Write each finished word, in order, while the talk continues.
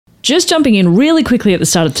Just jumping in really quickly at the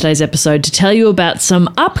start of today's episode to tell you about some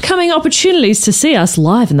upcoming opportunities to see us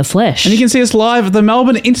live in the flesh. And you can see us live at the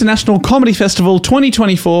Melbourne International Comedy Festival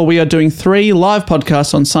 2024. We are doing 3 live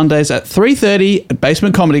podcasts on Sundays at 3:30 at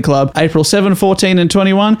Basement Comedy Club, April 7, 14 and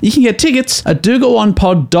 21. You can get tickets at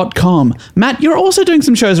dogoonpod.com. Matt, you're also doing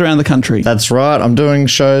some shows around the country. That's right. I'm doing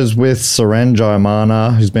shows with Seren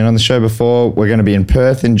Jayamana, who's been on the show before. We're going to be in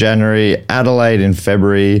Perth in January, Adelaide in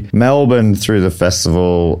February, Melbourne through the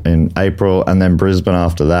festival in April, and then Brisbane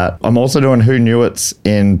after that. I'm also doing Who Knew It's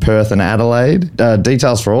in Perth and Adelaide.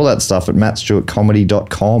 Details for all that stuff at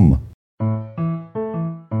mattstewartcomedy.com.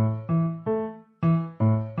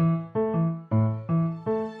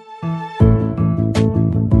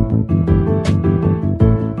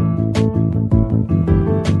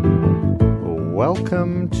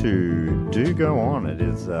 Welcome to Do Go On. It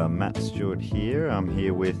is Matt Stewart here. I'm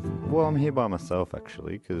here by myself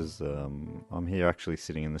actually, because I'm here actually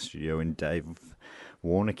sitting in the studio in Dave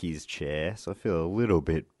Warnicki's chair, so I feel a little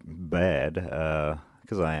bit bad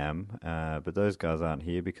because I am, but those guys aren't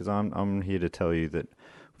here because I'm here to tell you that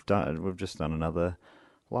we've just done another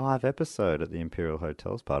live episode at the Imperial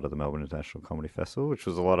Hotel as part of the Melbourne International Comedy Festival, which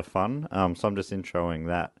was a lot of fun. So I'm just introing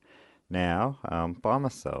that now by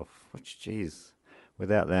myself, which, geez,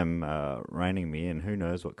 without them reining me in, who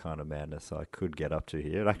knows what kind of madness I could get up to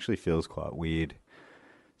here. It actually feels quite weird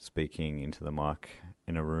speaking into the mic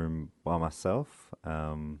in a room by myself.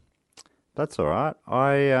 That's all right.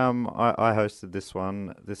 I hosted this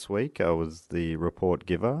one this week. I was the report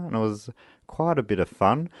giver, and it was quite a bit of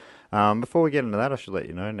fun. Before we get into that, I should let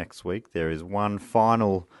you know next week there is one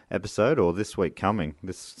final episode, or this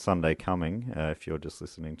Sunday coming, if you're just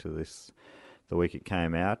listening to this the week it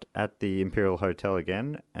came out, at the Imperial Hotel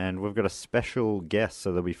again, and we've got a special guest, so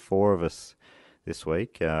there'll be 4 of us this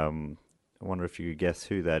week. I wonder if you could guess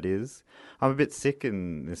who that is. I'm a bit sick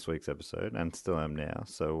in this week's episode, and still am now,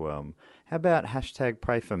 so how about hashtag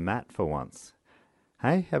pray for Matt for once?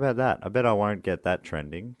 Hey, how about that? I bet I won't get that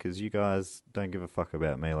trending, because you guys don't give a fuck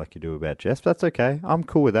about me like you do about Jess, but that's okay. I'm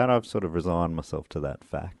cool with that. I've sort of resigned myself to that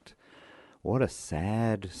fact. What a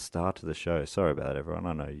sad start to the show. Sorry about that, everyone.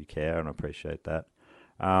 I know you care and I appreciate that.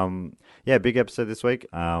 Big episode this week.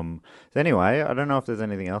 So anyway, I don't know if there's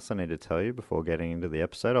anything else I need to tell you before getting into the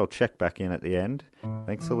episode. I'll check back in at the end.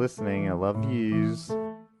 Thanks for listening. I love yous.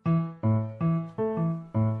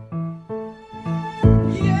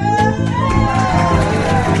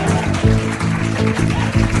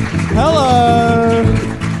 Hello!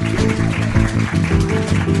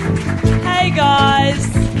 Hey guys!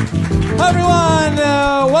 Hi everyone!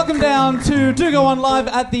 Welcome down to Do Go On Live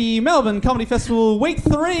at the Melbourne Comedy Festival Week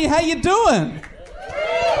 3. How you doing?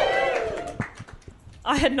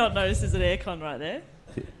 I had not noticed there's an aircon right there.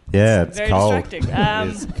 Yeah, it's very cold. Distracting.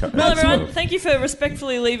 Well, everyone, thank you for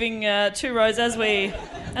respectfully leaving 2 rows as we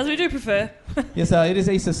do prefer. Yes, it is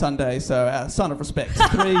Easter Sunday, so sign of respect.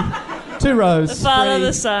 2 rows. The Father, 3.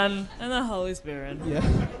 the Son, and the Holy Spirit. Yeah,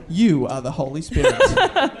 you are the Holy Spirit.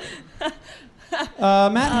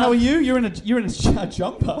 Matt, how are you? You're in a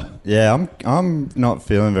jumper. Yeah, I'm not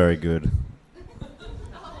feeling very good.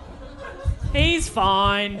 He's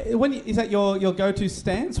fine. Is that your go-to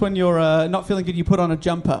stance when you're not feeling good? You put on a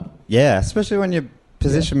jumper. Yeah, especially when you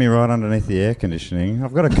position me right underneath the air conditioning.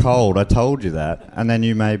 I've got a cold. I told you that, and then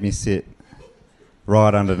you made me sit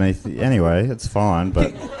right underneath. Anyway, it's fine.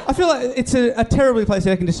 But I feel like it's a terribly placed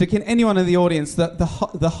air conditioner. Can anyone in the audience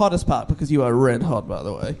the hottest part, because you are red hot, by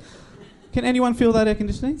the way? Can anyone feel that air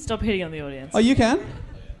conditioning? Stop hitting on the audience. Oh, you can?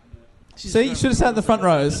 See, you should have sat in the front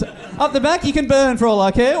rows. Up the back, you can burn for all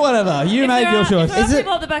I care. Whatever. You made your choice. If there are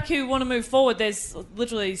people at the back who want to move forward, there's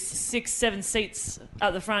literally 6-7 seats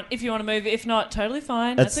at the front. If you want to move, if not, totally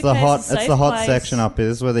fine. It's the hot place. section up here.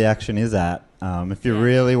 This is where the action is at. If you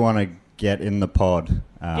really want to get in the pod.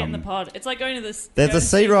 Get in the pod. It's like going to this. There's a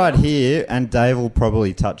seat right here, and Dave will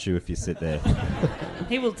probably touch you if you sit there.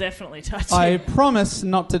 He will definitely touch you. I promise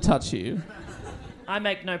not to touch you. I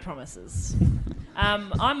make no promises.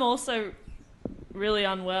 I'm also really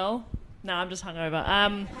unwell. No, I'm just hungover.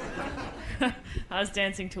 I was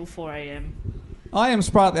dancing till 4 a.m. I am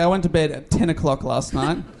sprightly. I went to bed at 10 o'clock last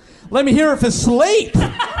night. Let me hear it for sleep!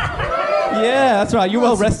 Yeah, that's right. You're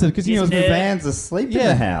well rested because you know the band's asleep in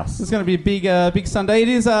the house. It's going to be a big Sunday. It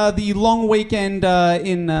is the long weekend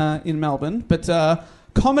in Melbourne, but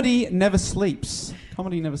comedy never sleeps.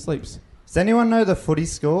 Comedy never sleeps. Does anyone know the footy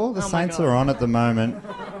score? The Saints are on at the moment.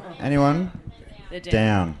 Anyone? They're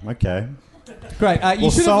down. Okay. Great.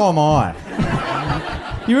 So am I.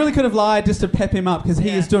 You really could have lied just to pep him up because he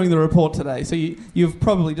is doing the report today. So you've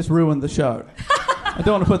probably just ruined the show. I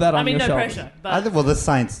don't want to put that on your shoulders. No pressure. But Well, the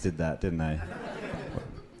Saints did that, didn't they?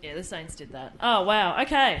 yeah. Yeah, the Saints did that. Oh, wow.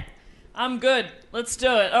 Okay. I'm good. Let's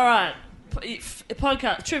do it. All right.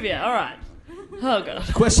 Podcast. Trivia. All right. Oh, God.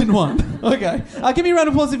 Question 1. Okay. Give me a round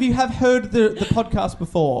of applause if you have heard the podcast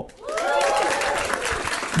before.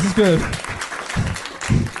 This is good.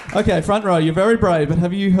 Okay, front row, you're very brave, but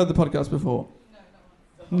have you heard the podcast before?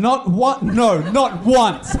 No, not once. Not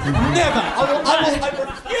once. Never.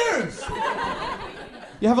 I refuse.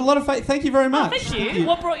 You have a lot of faith. Thank you very much. Oh, thank you.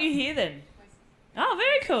 What brought you here then? Oh,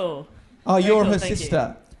 very cool. Oh, Very you're cool, her thank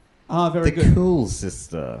sister. Ah, very The good. cool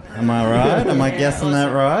sister. Am I right? Am I guessing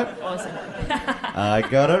that right? Awesome. I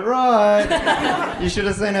got it right. You should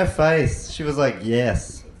have seen her face. She was like,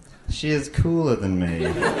 yes. She is cooler than me.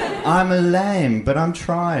 I'm a lame, but I'm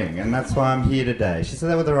trying, and that's why I'm here today. She said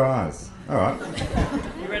that with her eyes. All right.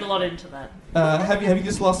 You read a lot into that. Have you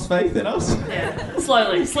just lost faith in us? Yeah.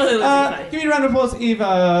 Slowly losing faith. Give me a round of applause if,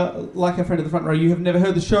 like our friend at the front row, you have never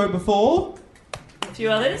heard the show before. A few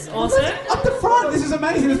others also. Up the front, this is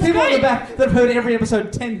amazing. There's people at the back that have heard every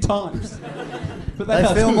episode 10 times. But They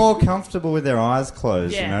feel more comfortable with their eyes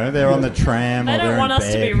closed, Yeah. you know? They're on the tram They or they're don't want in us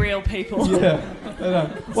bed. to be real people. Yeah, I know.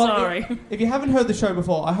 Well, Sorry. If you haven't heard the show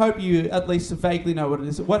before, I hope you at least vaguely know what it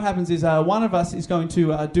is. What happens is one of us is going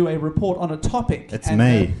to do a report on a topic. It's and,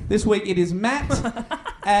 me. This week it is Matt.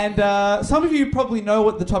 And some of you probably know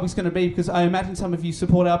what the topic's going to be because I imagine some of you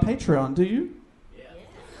support our Patreon, do you?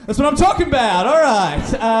 That's what I'm talking about. All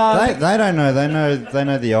right. They don't know. They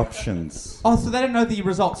know the options. Oh, so they don't know the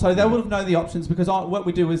results. So they would have known the options because what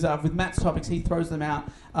we do is with Matt's topics, he throws them out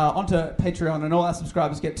onto Patreon, and all our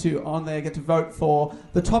subscribers get to vote for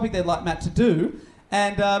the topic they'd like Matt to do.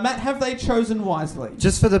 And Matt, have they chosen wisely?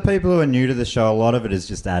 Just for the people who are new to the show, a lot of it is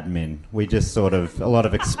just admin. We just a lot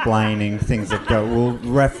of explaining things that go. We'll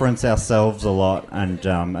reference ourselves a lot, and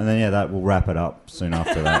then that we'll wrap it up soon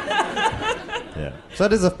after that. Yeah. So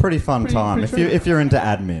it is a pretty fun time pretty if you're into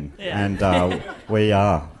admin, and we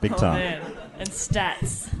are big time. Man. And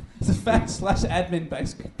stats. It's a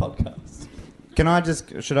fact/admin-based podcast.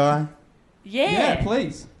 Should I? Yeah.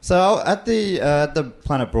 Please. So at the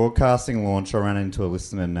Planet Broadcasting launch, I ran into a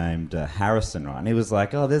listener named Harrison, right? And he was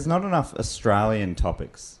like, "Oh, there's not enough Australian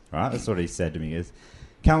topics, right?" That's what he said to me. Is,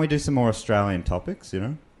 "Can't we do some more Australian topics, you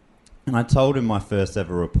know?" And I told him my first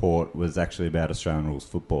ever report was actually about Australian rules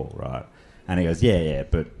football, right? And he goes, yeah,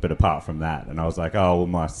 but apart from that. And I was like, oh, well,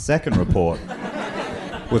 my second report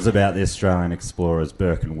was about the Australian explorers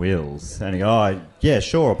Burke and Wills. And he goes, oh, yeah,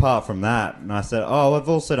 sure, apart from that. And I said, oh, I've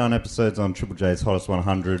also done episodes on Triple J's Hottest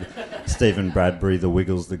 100, Stephen Bradbury, The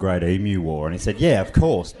Wiggles, The Great Emu War. And he said, yeah, of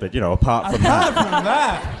course, but, apart from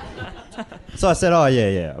that. So I said, oh,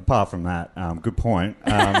 yeah, apart from that, good point.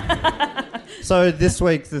 So this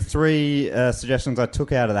week, the three suggestions I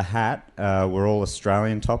took out of the hat were all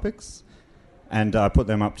Australian topics. And I put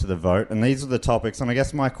them up to the vote. And these are the topics. And I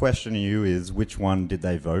guess my question to you is, which one did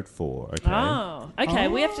they vote for? Okay. Oh, okay.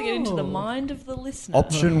 We have to get into the mind of the listener.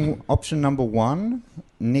 Option number 1,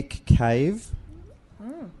 Nick Cave.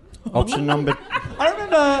 Option number... I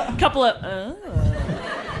remember... A couple of...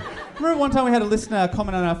 Remember one time we had a listener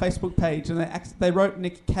comment on our Facebook page and they wrote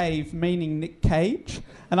Nick Cave meaning Nick Cage,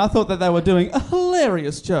 and I thought that they were doing a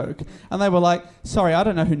hilarious joke, and they were like, sorry, I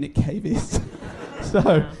don't know who Nick Cave is.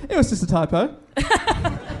 So it was just a typo.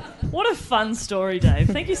 What a fun story, Dave.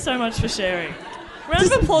 Thank you so much for sharing. Round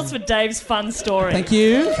of applause for Dave's fun story. Thank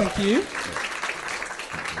you.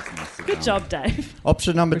 Good job, Dave.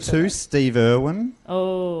 Option number 2, Steve Irwin,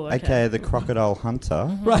 Oh, okay. aka the Crocodile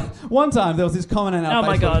Hunter. Right. One time there was this comment on our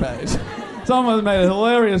Facebook page. Someone made a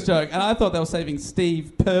hilarious joke, and I thought they were saving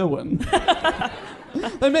Steve Perwin.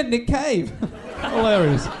 They meant Nick Cave.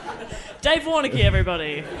 Hilarious. Dave Warnicky,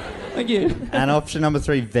 everybody. Thank you. And option number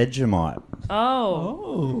 3, Vegemite.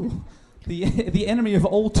 Oh. The enemy of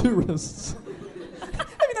all tourists. Have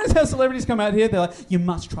you noticed how celebrities come out here? They're like, you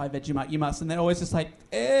must try Vegemite, you must. And they're always just like,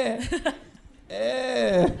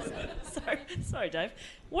 Sorry, Dave.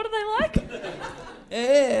 What are they like?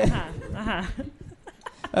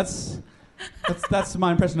 That's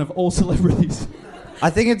my impression of all celebrities. I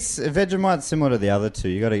think Vegemite's similar to the other two.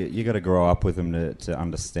 You got to grow up with them to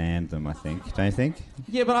understand them, I think. Don't you think?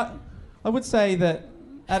 Yeah, but I would say that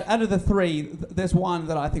out of the three, there's one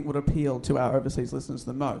that I think would appeal to our overseas listeners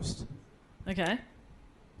the most. Okay.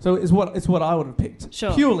 So it's what I would have picked.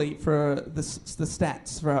 Sure. Purely for the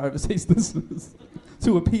stats for our overseas listeners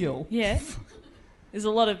to appeal. Yeah. There's a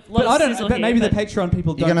lot of But I don't. sizzle But here, maybe but the Patreon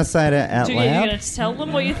people don't. You're going to say it out You're loud? going to tell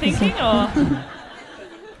them what you're thinking, or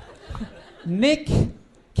Nick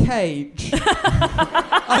Cage.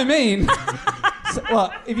 I mean,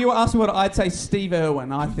 if you were asking what I'd say, Steve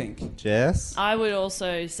Irwin, I think. Jess? I would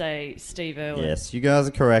also say Steve Irwin. Yes, you guys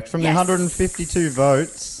are correct. From the Yes. 152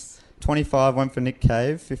 votes, 25 went for Nick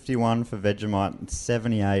Cave, 51 for Vegemite, and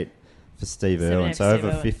 78 for Steve Irwin. So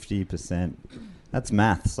over 50%. That's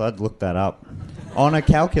maths. I'd look that up on a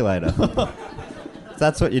calculator.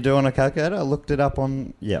 That's what you do on a calculator? I looked it up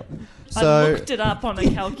on... Yep. I looked it up on a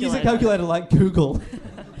calculator. Use a calculator like Google.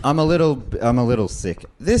 I'm a little sick.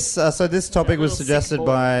 This topic was suggested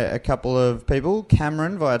by a couple of people.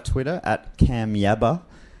 Cameron via Twitter at CamYabba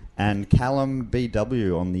and Callum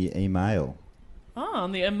BW on the email. Oh,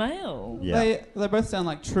 on the email. Yeah. They both sound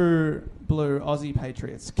like true blue Aussie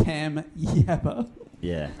patriots. Cam Yabba.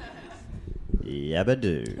 Yeah.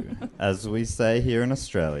 Yabba-doo, as we say here in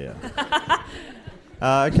Australia.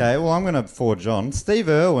 Okay, well, I'm going to forge on. Steve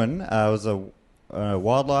Irwin was a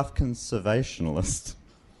wildlife conservationist.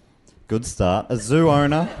 Good start. A zoo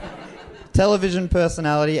owner, television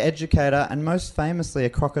personality, educator, and most famously a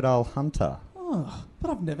crocodile hunter. Oh,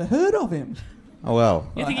 but I've never heard of him. Oh,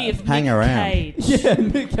 well. You're thinking of hang Nick around. Cage. Yeah,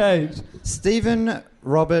 Nick Cage. Stephen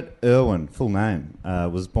Robert Irwin, full name,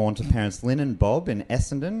 was born to parents Lynn and Bob in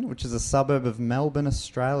Essendon, which is a suburb of Melbourne,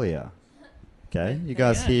 Australia. Okay, you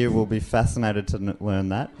guys here will be fascinated to learn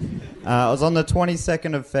that. It was on the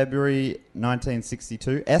 22nd of February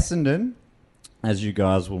 1962. Essendon, as you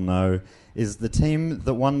guys will know, is the team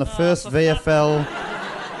that won the first VFL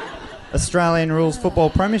Australian Rules Football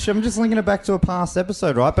Premiership. I'm just linking it back to a past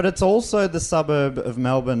episode, right? But it's also the suburb of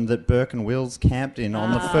Melbourne that Burke and Wills camped in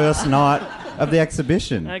on the first night of the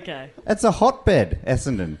exhibition. Okay. It's a hotbed,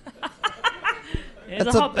 Essendon.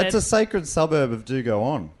 It's a sacred suburb of Do Go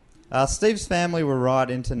On. Steve's family were right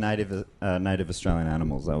into native Australian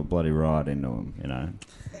animals. They were bloody right into them, you know.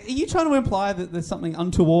 Are you trying to imply that there's something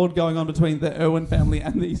untoward going on between the Irwin family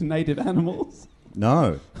and these native animals?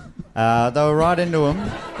 No. They were right into them.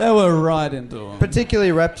 They were right into them.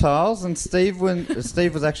 Particularly reptiles. And Steve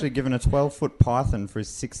was actually given a 12-foot python for his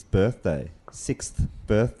 6th birthday. 6th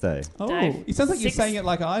birthday. Oh, Dave, it sounds like you're sixth. saying it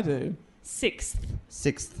like I do. 6th.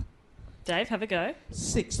 6th. Dave, have a go.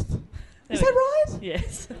 6th. There Is we that go. right?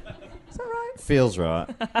 Yes. Is that right? Feels right.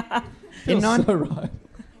 Feels so right.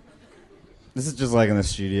 This is just like in the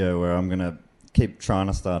studio where I'm going to keep trying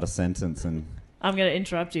to start a sentence. And I'm going to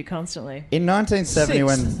interrupt you constantly. in 1970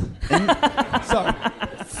 when... Sorry.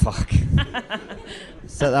 Fuck.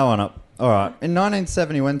 Set that one up. All right. In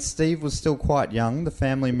 1970, when Steve was still quite young, the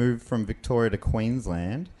family moved from Victoria to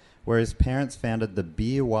Queensland, where his parents founded the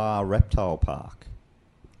Beerwah Reptile Park.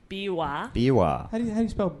 Biwa. Beerwah. How do you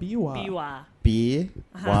spell Biwa? Biwa.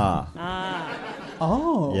 Beerwah.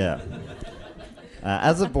 Oh. Yeah.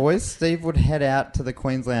 As a boy, Steve would head out to the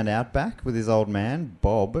Queensland outback with his old man,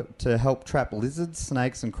 Bob, to help trap lizards,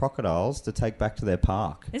 snakes and crocodiles to take back to their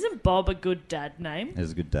park. Isn't Bob a good dad name? It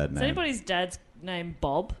is a good dad Is name. anybody's dad's name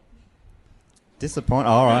Bob? Disappoint.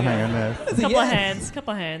 All right, hang on there. Couple of hands.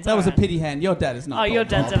 That was a Alright. pity hand. Your dad is not. Oh, your Bob.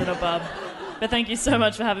 dad's having a bub. But thank you so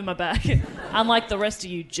much for having my back. Unlike the rest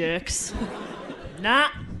of you jerks. Nah.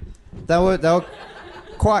 They were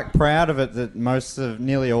quite proud of it that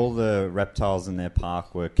nearly all the reptiles in their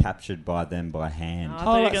park were captured by them by hand. I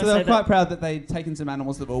thought you were right, so gonna they were say quite that. proud that they'd taken some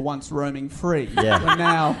animals that were once roaming free. Yeah. Were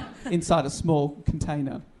now inside a small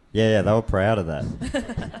container. Yeah, they were proud of that.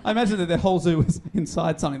 I imagine that their whole zoo was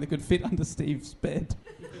inside something that could fit under Steve's bed.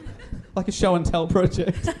 Like a show and tell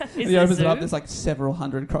project. Is He there opens it up, zoo? there's like several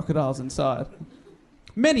hundred crocodiles inside.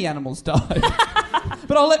 Many animals died.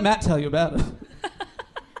 But I'll let Matt tell you about it.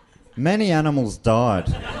 Many animals died.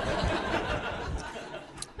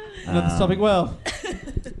 You know this topic well.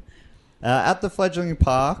 At the fledgling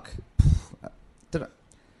park,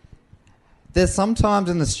 there's sometimes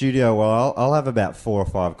in the studio where I'll have about 4 or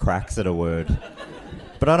 5 cracks at a word.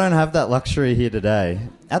 But I don't have that luxury here today.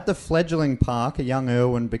 At the fledgling park, a young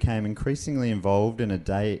Irwin became increasingly involved in the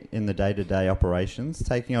day-to-day operations,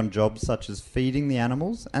 taking on jobs such as feeding the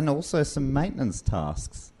animals and also some maintenance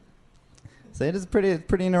tasks. So it is a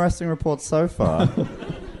pretty interesting report so far.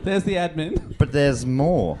 There's the admin. But there's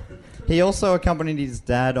more. He also accompanied his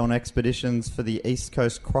dad on expeditions for the East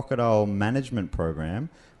Coast Crocodile Management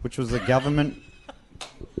Program, which was a government...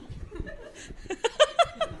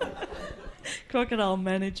 Crocodile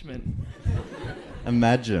management.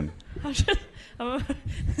 Imagine. I'm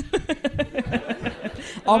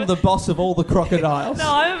the boss of all the crocodiles. No,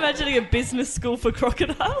 I'm imagining a business school for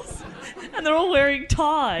crocodiles. And they're all wearing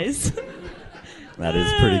ties. That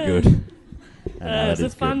is pretty good. It's a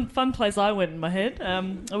fun place I went in my head.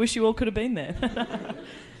 I wish you all could have been there.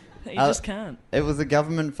 You just can't. It was a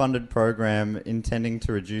government-funded program intending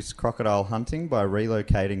to reduce crocodile hunting by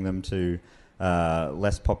relocating them to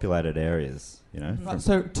less populated areas. You know. Right,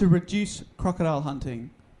 so to reduce crocodile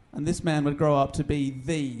hunting, and this man would grow up to be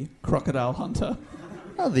the crocodile hunter.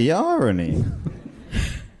 Oh, the irony.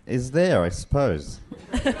 is there, I suppose.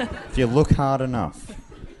 If you look hard enough,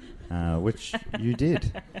 which you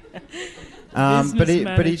did.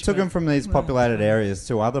 But he took him from these populated areas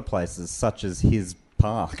to other places, such as his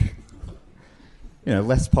park. You know,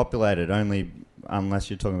 less populated, only unless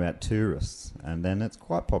you're talking about tourists, and then it's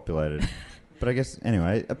quite populated. But I guess,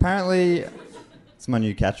 anyway, apparently, it's my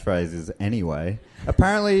new catchphrase is anyway.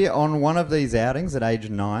 Apparently, on one of these outings at age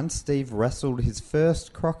 9, Steve wrestled his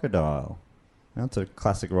first crocodile. That's a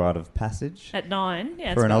classic rite of passage. At 9?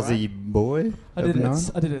 Yeah, for an Aussie boy? I did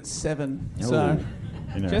it at 7. Ooh, So,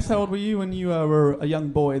 you know. Jess, how old were you when you were a young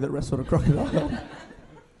boy that wrestled a crocodile?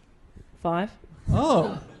 5.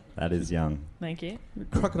 Oh, That is young. Thank you.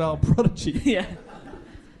 crocodile prodigy. Yeah.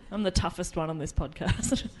 I'm the toughest one on this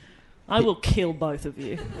podcast. I will kill both of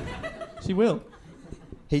you. She will.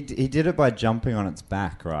 He did it by jumping on its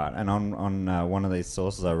back, right? And on one of these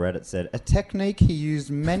sources I read, it said, a technique he used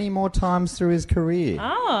many more times through his career.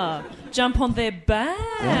 Ah, jump on their back.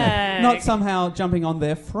 Yeah. Not somehow jumping on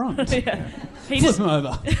their front. Yeah. He Flip just him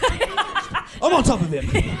over. I'm on top of him.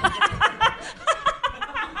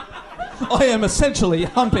 I am essentially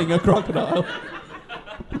humping a crocodile.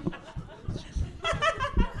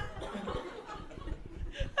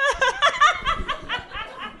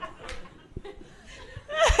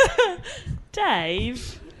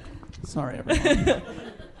 Dave. Sorry, everyone.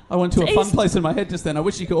 I went to a fun place in my head just then. I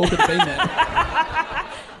wish you all could have been there.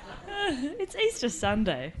 It's Easter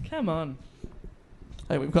Sunday. Come on.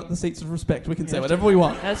 Hey, we've got the seats of respect. We can say whatever we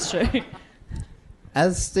want. That's true.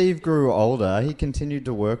 As Steve grew older, he continued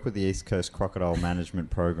to work with the East Coast Crocodile Management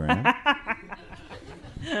Program.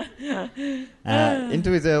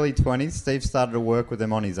 Into his early 20s, Steve started to work with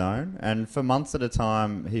them on his own, and for months at a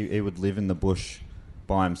time, he would live in the bush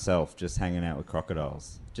by himself, just hanging out with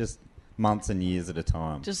crocodiles. Just months and years at a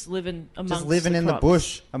time. Just living amongst Just living the in the crocs.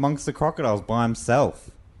 bush amongst the crocodiles by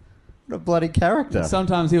himself. What a bloody character.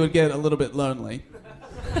 Sometimes he would get a little bit lonely.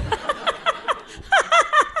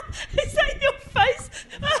 Is that your face?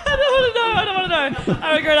 I don't want to know.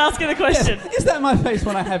 I regret asking the question. Yeah. Is that my face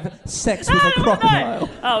when I have sex with a crocodile?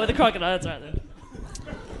 Oh, with a crocodile. That's right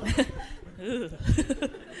then.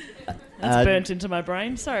 That's burnt into my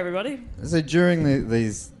brain. Sorry, everybody. So during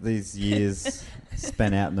these years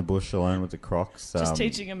spent out in the bush alone with the crocs... Just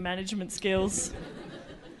teaching him management skills.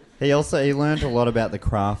 He learned a lot about the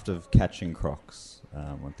craft of catching crocs,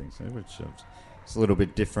 one thing, so, which is a little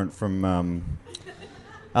bit different from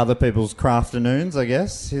other people's crafternoons, I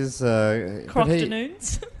guess. His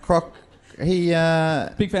Crofternoons?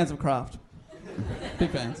 Big fans of craft.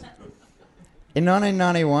 Big fans. In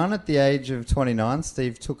 1991, at the age of 29,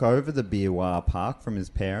 Steve took over the Beerwah Park from his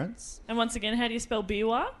parents. And once again, how do you spell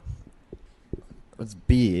Biwa? It's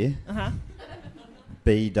beer. Uh-huh.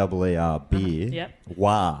 B-E-E-R, beer. Yep.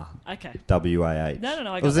 Wah. Okay. W-A-H. No, I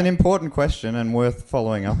got It was an important question and worth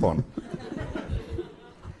following up on.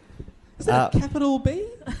 Is that a capital B?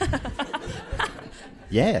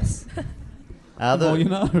 Yes. The more you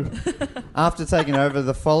know. After taking over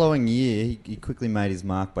the following year, he quickly made his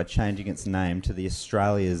mark by changing its name to the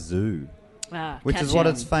Australia Zoo, which is what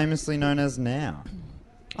it's famously known as now.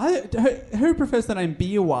 Who prefers the name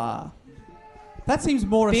Beerwah? That seems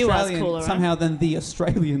more Beerwah's Australian cooler, somehow than the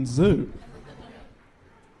Australian Zoo.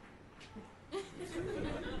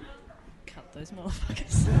 Cut those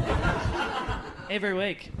motherfuckers. Every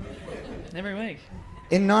week.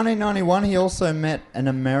 In 1991, he also met an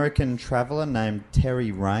American traveller named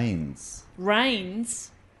Terry Raines.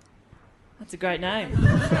 Raines? That's a great name.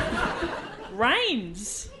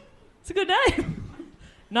 Raines? It's a good name.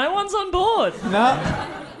 No one's on board.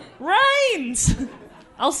 No. Raines!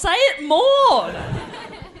 I'll say it more.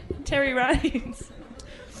 Terry Raines.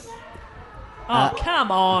 Oh,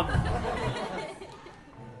 come on.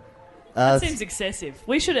 That seems excessive.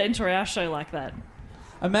 We should enter our show like that.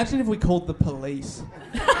 Imagine if we called the police.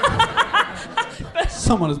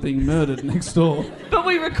 Someone is being murdered next door. But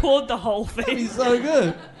we record the whole That'd thing. be so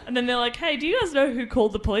good. And then they're like, hey, do you guys know who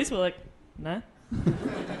called the police? We're like, no.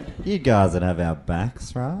 You guys that have our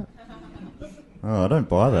backs, right? Oh, I don't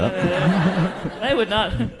buy that. They would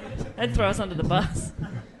not. They'd throw us under the bus.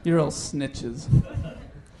 You're all snitches.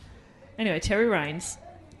 Anyway, Terry Raines.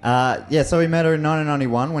 So we met her in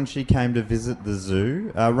 1991 when she came to visit the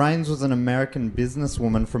zoo. Raines was an American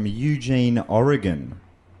businesswoman from Eugene, Oregon.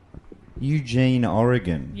 Eugene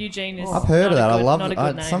is. I've heard of that. I love not it. a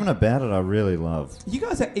good name. Something about it I really love. You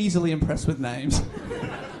guys are easily impressed with names.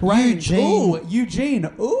 Raines. Eugene. Ooh, Eugene.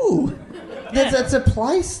 Ooh. That's a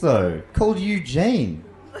place, though, called Eugene.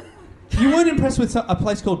 You weren't impressed with a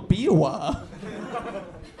place called Beerwah.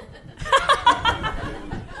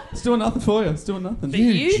 It's doing nothing for you. It's doing nothing. But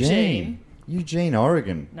Eugene. Eugene,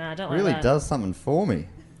 Oregon. Nah, I don't like really that. does something for me.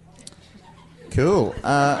 Cool.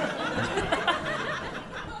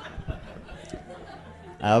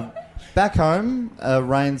 Back home,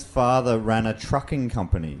 Rain's father ran a trucking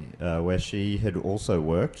company where she had also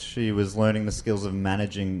worked. She was learning the skills of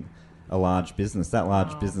managing a large business, that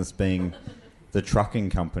large business being the trucking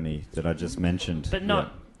company that I just mentioned. But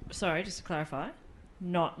not, sorry, just to clarify,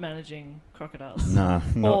 not managing crocodiles. No,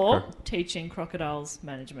 not or teaching crocodiles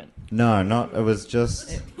management. No, not, it was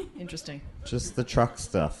just... Interesting. Just the truck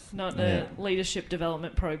stuff. Not a leadership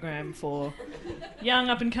development program for young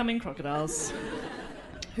up-and-coming crocodiles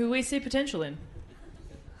who we see potential in.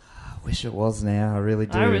 I wish it was now, I really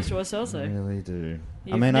do. I wish it was also. I really do.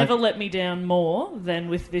 You've never let me down more than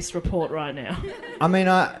with this report right now. I mean,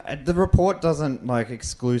 the report doesn't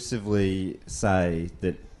exclusively say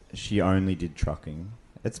that she only did trucking.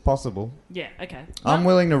 It's possible. Yeah, okay. I'm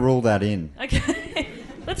willing to rule that in. Okay,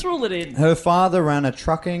 let's rule it in. Her father ran a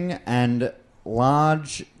trucking and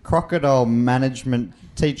large crocodile management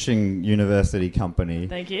teaching university company.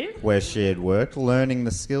 Thank you. Where she had worked, learning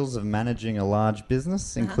the skills of managing a large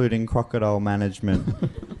business, including crocodile management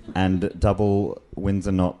and double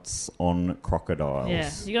Windsor knots on crocodiles.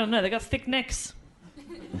 Yeah, you gotta know, they got thick necks.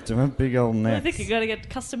 Do have big old necks. I think you gotta get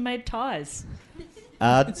custom-made ties.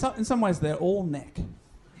 In some ways, they're all neck.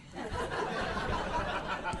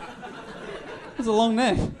 It's a long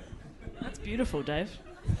neck. That's beautiful, Dave.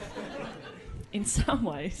 In some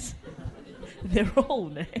ways, they're all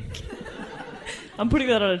neck. I'm putting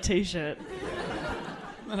that on a t-shirt.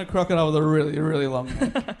 And a crocodile with a really, really long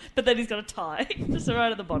neck. But then he's got a tie, just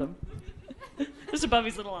right at the bottom. Just above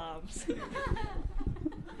his little arms.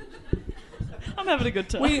 I'm having a good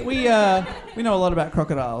time. We know a lot about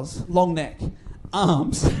crocodiles. Long neck.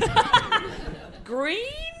 Arms. Green?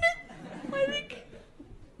 I think.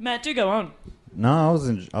 Matt, do go on. No, I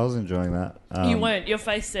was enjoying that. You weren't. Your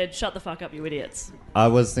face said, "Shut the fuck up, you idiots." I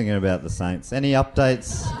was thinking about the Saints. Any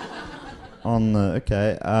updates on the...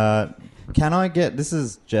 Okay. Can I get... This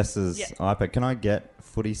is Jess's iPad. Can I get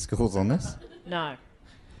footy scores on this? No.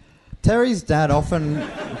 Terry's dad often...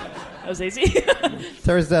 That was easy.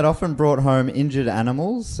 Terry's dad often brought home injured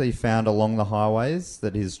animals he found along the highways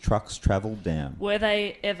that his trucks travelled down. Were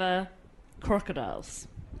they ever crocodiles?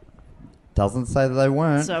 Doesn't say that they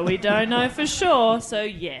weren't. So we don't know for sure. So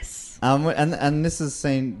yes. And this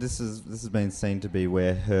has been seen to be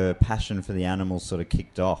where her passion for the animals sort of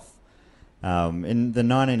kicked off. In the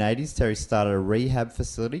 1980s, Terry started a rehab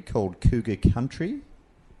facility called Cougar Country.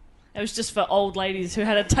 It was just for old ladies who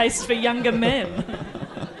had a taste for younger men.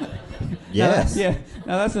 Yes. Now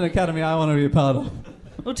that's an academy I want to be a part of.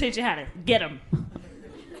 We'll teach you how to get them.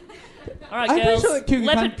 All right, I'm pretty girls. sure that Cougar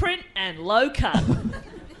Leopard print and low cut.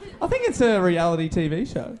 I think it's a reality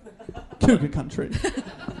TV show. Cougar Country.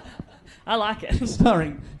 I like it.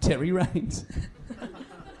 Starring Terry Raines.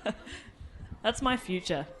 That's my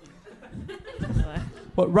future.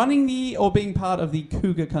 What, running the or being part of the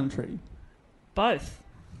Cougar Country? Both.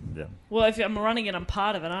 Yeah. Well, if I'm running it, I'm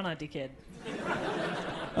part of it, aren't I, dickhead?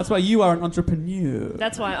 That's why you are an entrepreneur.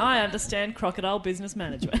 That's why I understand crocodile business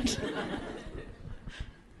management.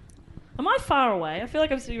 Am I far away? I feel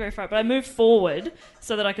like I'm sitting very far, but I moved forward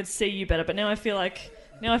so that I could see you better. But now I feel like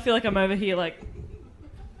I'm over here, like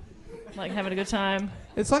having a good time.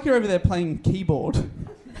 It's like you're over there playing keyboard.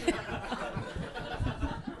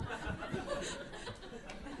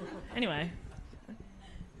 Anyway.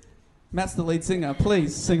 Matt's the lead singer.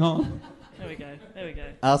 Please sing on. There we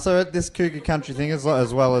go. So at this Cougar Country thing, as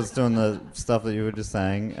well as doing the stuff that you were just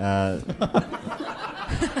saying,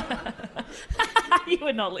 You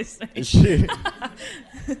were not listening.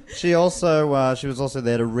 she was also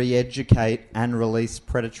there to re-educate and release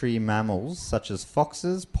predatory mammals such as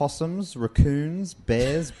foxes, possums, raccoons,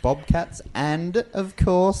 bears, bobcats, and of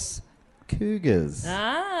course, cougars.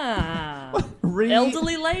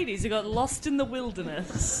 Elderly ladies who got lost in the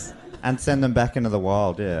wilderness. And send them back into the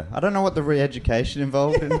wild, yeah. I don't know what the re-education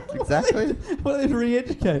involved in exactly. What are they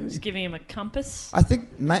re-educating? Just giving him a compass. I think,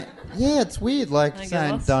 it's weird, like Don't get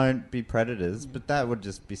saying lost. don't be predators, but that would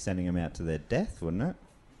just be sending them out to their death, wouldn't it?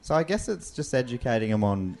 So I guess it's just educating them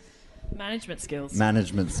on Management skills.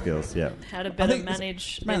 yeah. How to better think it's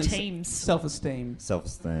manage their mainly teams. Self-esteem.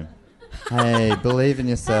 Self-esteem. Hey, believe in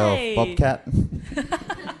yourself, Hey. Bobcat. I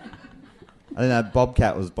think that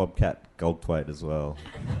Bobcat was Bobcat Goldthwait as well.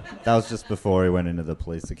 That was just before he went into the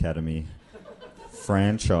police academy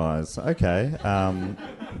franchise. Okay.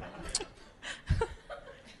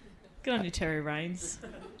 Good on you, Terry Raines.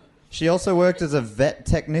 She also worked as a vet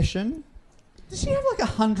technician. Did she have like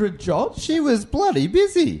 100 jobs? She was bloody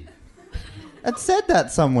busy. It said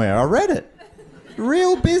that somewhere. I read it.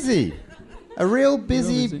 Real busy. A real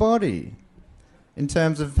busy body in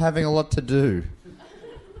terms of having a lot to do,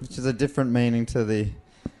 which is a different meaning to the...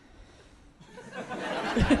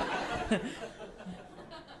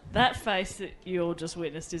 That face that you all just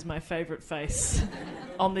witnessed is my favourite face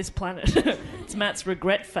on this planet. It's Matt's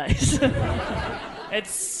regret face.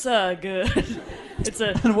 It's so good. It's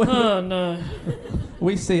a, oh no.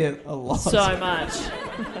 We see it a lot. So much.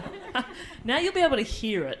 Now you'll be able to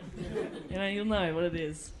hear it. You know, you'll know what it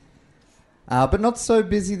is. But not so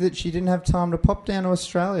busy that she didn't have time to pop down to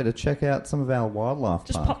Australia to check out some of our wildlife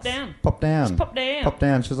Just parks. pop down. Pop down. Just pop down. Pop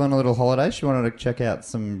down. She was on a little holiday. She wanted to check out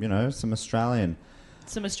some, some Australian...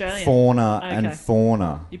 Some Australian. Fauna Okay. and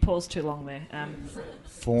fauna. You paused too long there.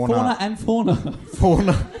 Fauna and fauna.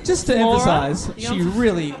 Fauna. Just to Flora? emphasise, she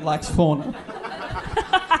really likes fauna.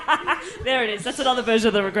 There it is. That's another version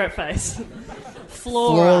of the regret face.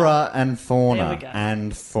 Flora and fauna. There we go.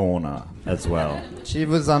 And fauna as well. She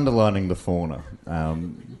was underlining the fauna.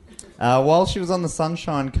 While she was on the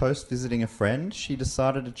Sunshine Coast visiting a friend, she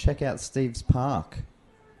decided to check out Steve's Park.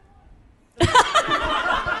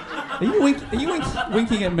 Are you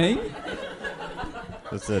winking at me?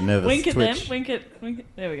 That's a nervous Wink at twitch. them. Wink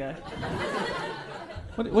at. There we go.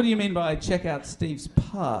 What do you mean by check out Steve's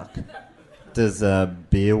Park? Does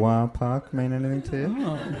Beerwah Park mean anything to you?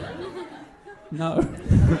 Oh. No.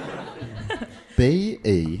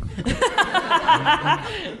 B-E.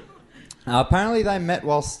 Apparently they met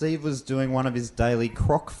while Steve was doing one of his daily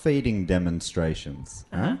croc feeding demonstrations.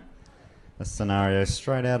 Huh? A scenario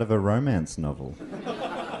straight out of a romance novel.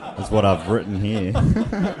 Is what I've written here.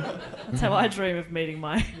 That's how I dream of meeting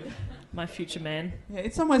my future man. Yeah,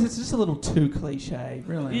 in some ways it's just a little too cliche,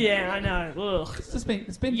 really. Yeah, I know. Ugh.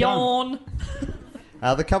 It's been Yawn.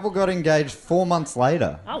 The couple got engaged 4 months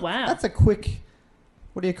later. Oh, wow. That's a quick...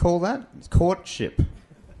 What do you call that? It's courtship.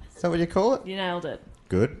 Is that what you call it? You nailed it.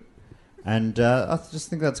 Good. And I just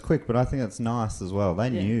think that's quick, but I think that's nice as well. They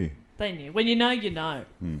knew. They knew. When you know, you know.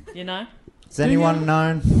 You know? Has anyone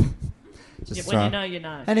known? When you know, you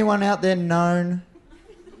know. Anyone out there known?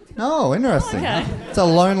 Oh, interesting. Okay. It's a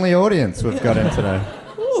lonely audience we've got in today.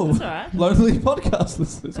 Ooh, That's all right. lonely podcast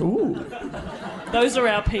listeners. Ooh. Those are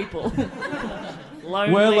our people.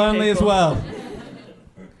 Lonely We're lonely people. as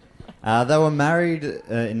well. They were married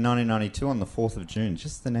in 1992 on the 4th of June,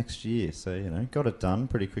 just the next year. So, got it done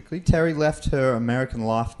pretty quickly. Terry left her American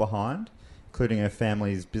life behind, including her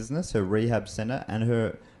family's business, her rehab centre, and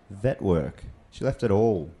her vet work. She left it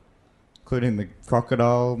all, including the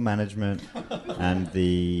crocodile management and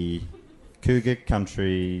the cougar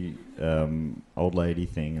country old lady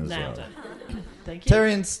thing as Nailed well. it. Thank you.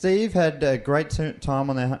 Terry and Steve had a great time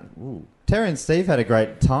on their... Terry and Steve had a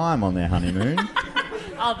great time on their honeymoon.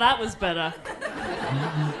 Oh, that was better.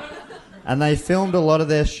 And they filmed a lot of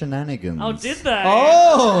their shenanigans. Oh, did they?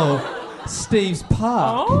 Oh! Steve's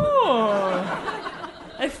Park. Oh.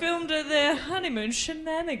 They filmed their honeymoon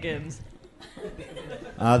shenanigans.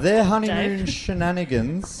 Their honeymoon Dave?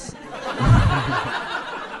 shenanigans...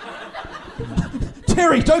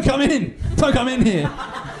 Terry, don't come in! Don't come in here!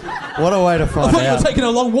 What a way to I find thought you were out. taking a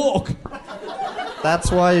long walk.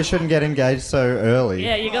 That's why you shouldn't get engaged so early.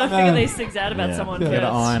 Yeah, you got to figure these things out about someone You got to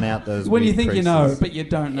first. iron out those When you weak think you know, creases. but you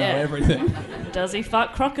don't know Yeah. everything. Does he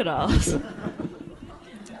fuck crocodiles?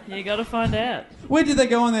 You got to find out. Where did they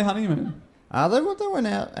go on their honeymoon? They went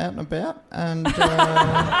out and about, and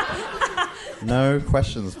no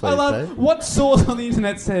questions, please, I love Dave. what source on the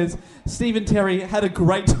internet says Steve and Terry had a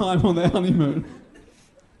great time on their honeymoon.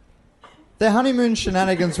 Their honeymoon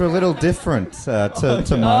shenanigans were a little different to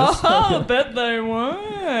most. Oh, I bet they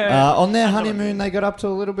were. On their honeymoon, they got up to a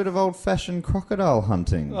little bit of old-fashioned crocodile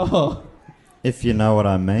hunting, Oh, if you know what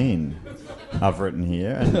I mean. I've written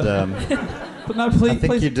here, and but no, please, I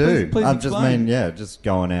think please, you do. Please I just explain. mean, just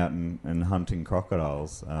going out and hunting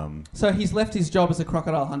crocodiles. So he's left his job as a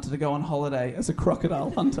crocodile hunter to go on holiday as a crocodile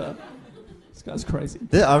hunter. This guy's crazy.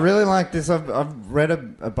 I really like this. I've read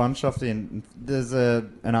a bunch off there's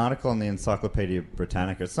an article on the Encyclopedia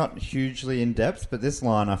Britannica. It's not hugely in depth, but this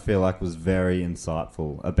line I feel like was very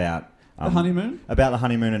insightful about The honeymoon? About the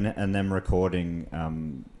honeymoon and them recording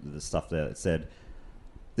the stuff there. It said,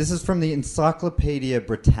 this is from the Encyclopedia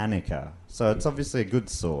Britannica, so it's obviously a good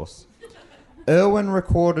source. Irwin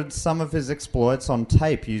recorded some of his exploits on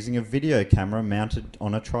tape using a video camera mounted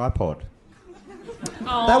on a tripod.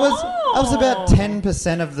 That was about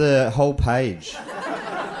 10% of the whole page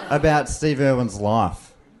about Steve Irwin's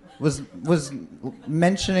life. Was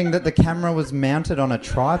mentioning that the camera was mounted on a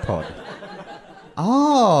tripod.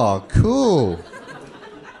 Oh, cool.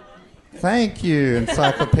 Thank you,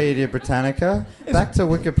 Encyclopedia Britannica. Back to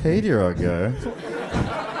Wikipedia I go.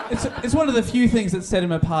 It's one of the few things that set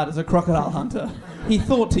him apart as a crocodile hunter. He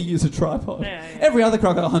thought to use a tripod. Yeah. Every other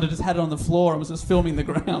crocodile hunter just had it on the floor and was just filming the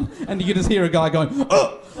ground. And you could just hear a guy going,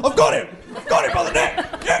 "Oh, I've got him! I've got him by the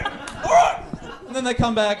neck! Yeah, all right!" And then they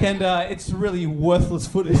come back and it's really worthless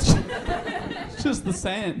footage. It's just the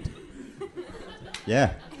sand.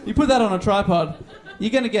 Yeah. You put that on a tripod, you're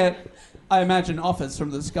going to get, I imagine, offers from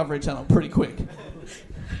the Discovery Channel pretty quick.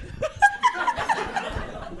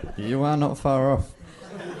 You are not far off.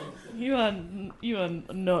 You are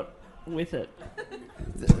not with it.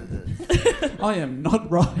 I am not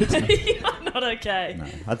right. You are not okay. No,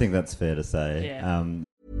 I think that's fair to say. Yeah.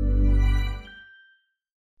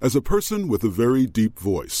 As a person with a very deep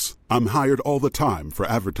voice, I'm hired all the time for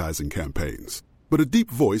advertising campaigns. But a deep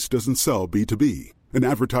voice doesn't sell B2B, and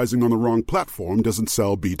advertising on the wrong platform doesn't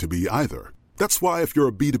sell B2B either. That's why if you're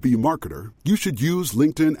a B2B marketer, you should use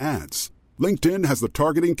LinkedIn ads. LinkedIn has the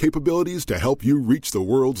targeting capabilities to help you reach the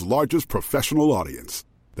world's largest professional audience.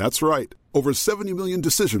 That's right, over 70 million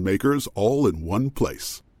decision makers all in one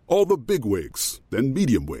place. All the big wigs, then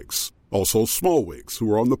medium wigs, also small wigs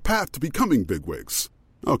who are on the path to becoming big wigs.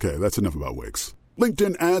 Okay, that's enough about wigs.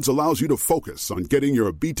 LinkedIn ads allows you to focus on getting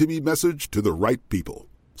your B2B message to the right people.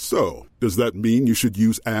 So, does that mean you should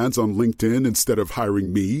use ads on LinkedIn instead of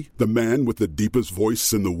hiring me, the man with the deepest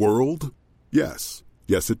voice in the world? Yes.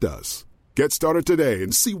 Yes, it does. Get started today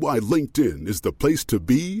and see why LinkedIn is the place to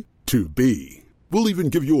be to be. We'll even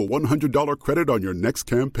give you a $100 credit on your next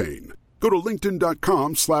campaign. Go to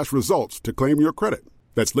linkedin.com/results to claim your credit.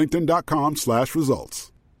 That's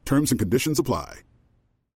linkedin.com/results. Terms and conditions apply.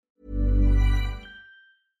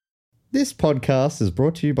 This podcast is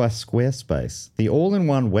brought to you by Squarespace, the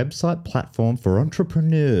all-in-one website platform for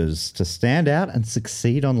entrepreneurs to stand out and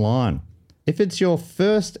succeed online. If it's your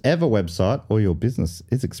first ever website or your business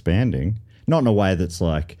is expanding, not in a way that's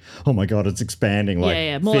like, oh my God, it's expanding,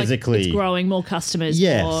 like more physically. like it's growing, more customers,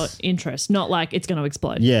 Yes. more interest, not like it's going to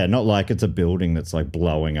explode. Yeah, not like it's a building that's like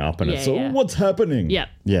blowing up and it's, yeah. what's happening? Yeah.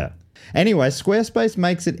 Yeah. Anyway, Squarespace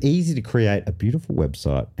makes it easy to create a beautiful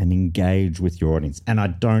website and engage with your audience. And I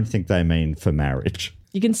don't think they mean for marriage.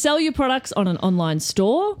 You can sell your products on an online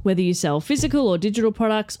store, whether you sell physical or digital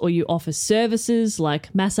products, or you offer services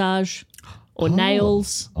like massage or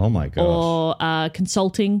nails Oh my gosh. or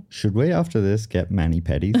consulting. Should we, after this, get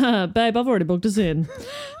mani-pedis? Babe, I've already booked us in.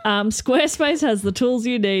 Squarespace has the tools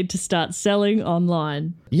you need to start selling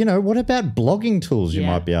online. You know, what about blogging tools, you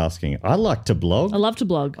Yeah. might be asking? I like to blog. I love to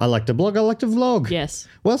blog. I like to blog. I like to vlog. Yes.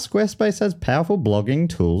 Well, Squarespace has powerful blogging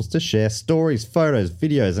tools to share stories, photos,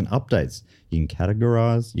 videos, and updates. You can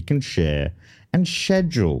categorize, you can share, and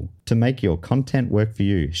schedule to make your content work for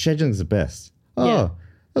you. Scheduling's the best. Oh, Yeah.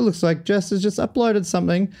 it looks like Jess has just uploaded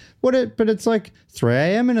something. But it's like 3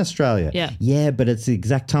 a.m. in Australia. Yeah. Yeah, but it's the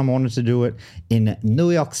exact time I wanted to do it in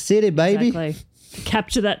New York City, baby. Exactly.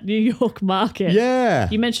 Capture that New York market. Yeah.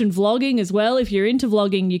 You mentioned vlogging as well. If you're into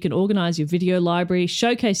vlogging, you can organize your video library,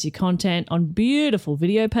 showcase your content on beautiful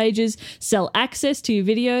video pages, sell access to your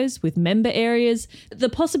videos with member areas. The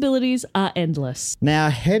possibilities are endless. Now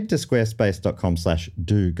head to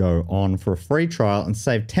squarespace.com/do-go-on for a free trial and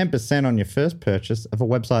save 10% on your first purchase of a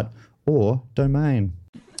website or domain.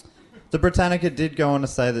 The Britannica did go on to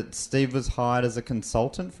say that Steve was hired as a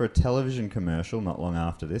consultant for a television commercial not long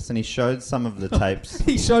after this, and he showed some of the tapes.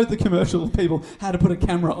 He showed the commercial people how to put a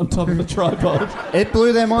camera on top of a tripod. It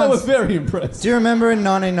blew their They minds. were very impressed. Do you remember in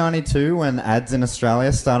 1992 when ads in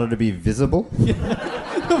Australia started to be visible? Before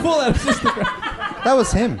that, was just the That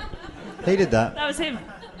was him. He did that. That was him.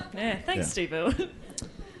 Yeah, thanks, Yeah. Steve Irwin.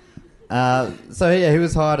 He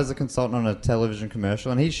was hired as a consultant on a television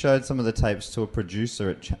commercial, and he showed some of the tapes to a producer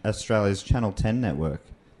at Australia's Channel 10 network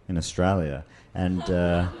in Australia, and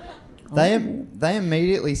they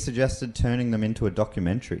immediately suggested turning them into a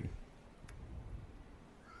documentary.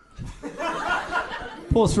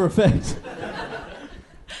 Pause for effect.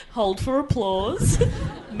 Hold for applause.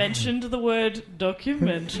 Mentioned the word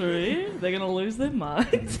documentary. They're going to lose their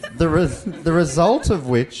minds. The result of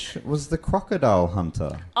which was The Crocodile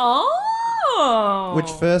Hunter, Oh! which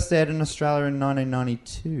first aired in Australia in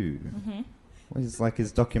 1992. Mm-hmm. It was like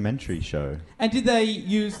his documentary show. And did they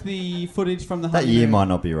use the footage from the That honeymoon? year might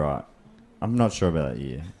not be right. I'm not sure about that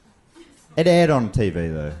year. It aired on TV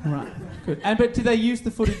though. Right, good. But did they use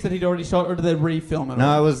the footage that he'd already shot, or did they refilm it?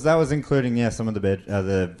 No, that was including some of the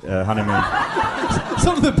honeymoon,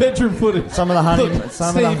 Some of the bedroom footage. some of the honeymoon, Look,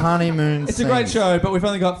 some of the Steve, honeymoon. It's a great scenes. show, but we've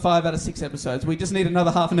only got 5 out of 6 episodes. We just need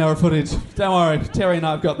another half an hour of footage. Don't worry, Terry and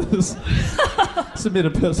I have got this. Submit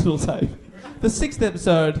a personal tape. The 6th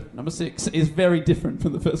episode, number 6, is very different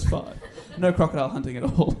from the first 5. No crocodile hunting at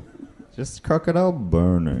all. Just crocodile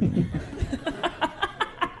burning.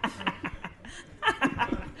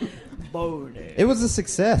 boning. It was a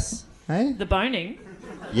success, hey? The boning?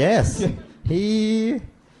 Yes. He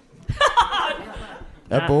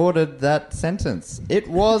aborted that sentence. It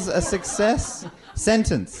was a success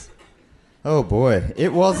sentence. Oh boy.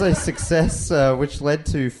 It was a success which led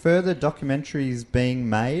to further documentaries being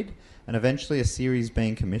made and eventually a series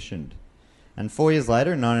being commissioned. And 4 years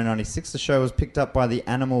later, in 1996, the show was picked up by the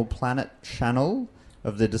Animal Planet channel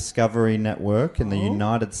of the Discovery Network in the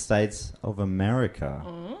United States of America.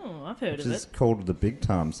 Oh, I've heard which of is it. called The Big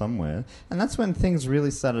Time somewhere. And that's when things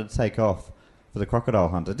really started to take off for the crocodile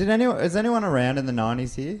hunter. Is anyone around in the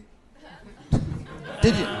 90s here?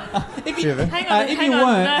 Did you? If you, Hang on, if hang you on.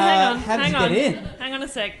 weren't, No, hang on. how did hang you on. get in? Hang on a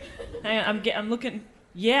sec. Hang on, I'm looking.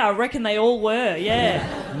 Yeah, I reckon they all were. Yeah.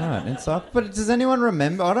 Right, inside. But does anyone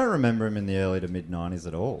remember? I don't remember him in the early to mid 90s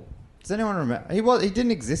at all. Does anyone remember? He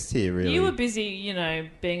didn't exist here really. You were busy,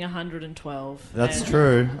 being 112. That's and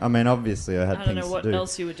true. I mean, obviously I had I things don't know what to do.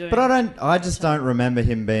 else you were doing. But I just don't remember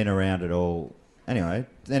him being around at all. Anyway,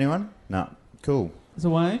 anyone? No. Cool. It's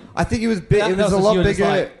away. I think he was big. It was a lot bigger.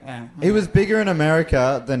 Like, yeah. He was bigger in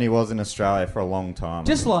America than he was in Australia for a long time.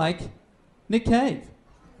 Just like Nick Cave.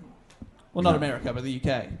 Well, not No. America, but the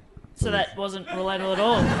UK. So that wasn't relatable at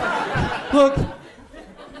all. Look,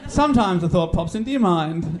 sometimes a thought pops into your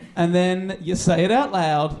mind, and then you say it out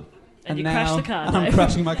loud. And you now crash the car, I'm Dave.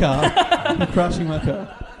 crashing my car. I'm crashing my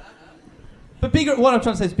car. But bigger. What I'm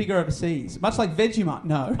trying to say is bigger overseas. Much like Vegemite.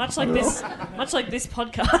 No. Much like this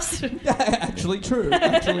podcast. Actually true.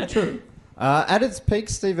 Actually true. At its peak,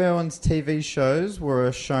 Steve Irwin's TV shows were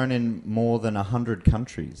shown in more than 100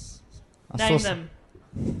 countries. Name them.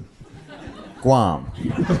 Guam,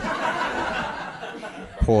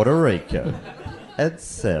 Puerto Rico,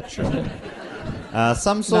 etc.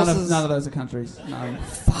 Some sources... None of those are countries. No.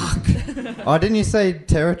 Fuck. Oh, didn't you say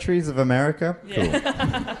territories of America?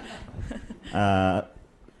 Yeah.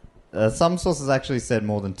 Cool. Some sources actually said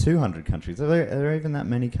more than 200 countries. Are there even that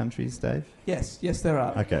many countries, Dave? Yes, there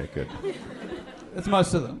are. Okay, good. It's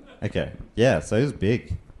most of them. Okay, yeah, so it was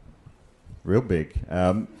big. Real big.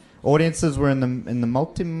 Audiences were in the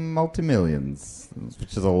multi-millions,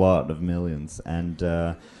 which is a lot of millions. And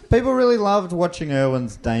people really loved watching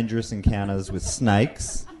Irwin's dangerous encounters with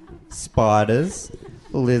snakes, spiders,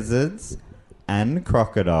 lizards, and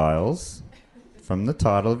crocodiles from the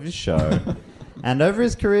title of his show. And over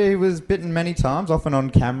his career, he was bitten many times, often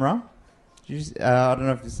on camera. I don't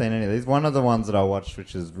know if you've seen any of these. One of the ones that I watched,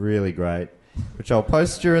 which is really great, which I'll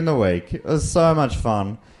post during the week. It was so much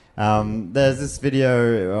fun. There's this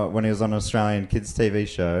video when he was on an Australian kids TV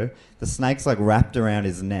show. The snake's like wrapped around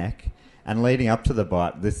his neck, and leading up to the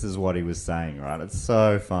bite, this is what he was saying, right? It's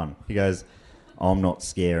so fun. He goes, I'm not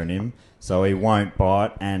scaring him, so he won't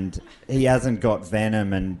bite, and he hasn't got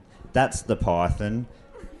venom, and that's the python.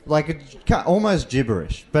 Like, it's almost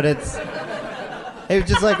gibberish, but it was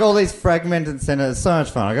just like all these fragmented sentences. So much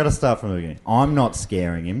fun. I got to start from the beginning. I'm not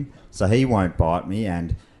scaring him, so he won't bite me,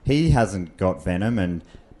 and he hasn't got venom, and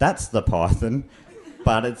that's the python.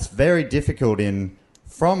 But it's very difficult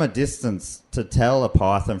from a distance to tell a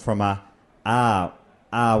python from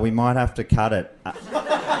we might have to cut it.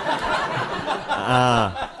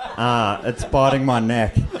 It's biting my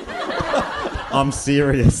neck. I'm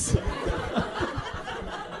serious.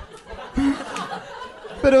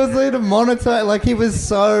 But it was like a monotone, like he was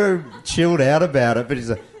so chilled out about it, but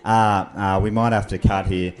he's like, we might have to cut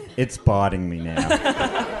here. It's biting me now.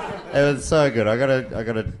 It was so good. I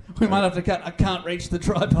gotta. We might have to cut. I can't reach the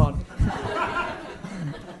tripod.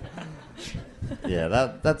 Yeah,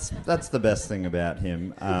 that's the best thing about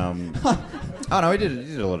him. Oh no, he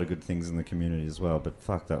did a lot of good things in the community as well. But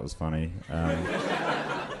fuck, that was funny.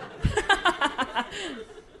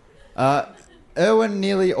 Irwin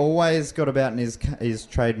nearly always got about in his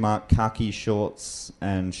trademark khaki shorts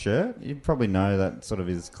and shirt. You probably know that sort of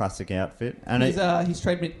his classic outfit. And he's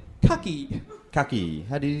trademarked khaki. Khaki.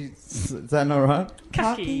 How do you... Is that not right?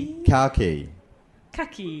 Khaki. Khaki.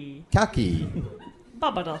 Khaki. Khaki.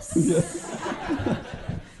 Barbados.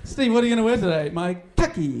 Steve, what are you going to wear today? My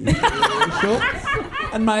khaki shorts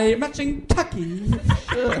and my matching khaki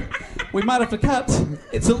shirt. We might have to cut.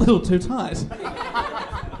 It's a little too tight.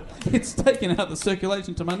 It's taking out the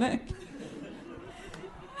circulation to my neck.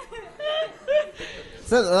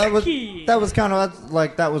 So that was kind of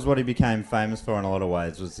like that was what he became famous for in a lot of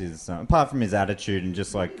ways. Was his apart from his attitude and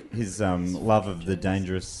just like his love of the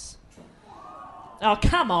dangerous. Oh,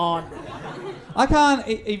 come on. I can't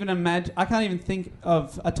even imagine. I can't even think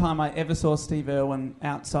of a time I ever saw Steve Irwin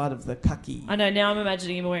outside of the khaki. I know, now I'm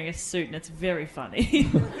imagining him wearing a suit and it's very funny.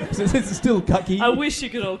 It's still khaki. I wish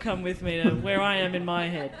you could all come with me to where I am in my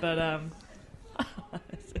head, but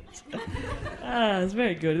It's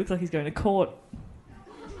very good. It looks like he's going to court.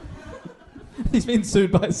 He's been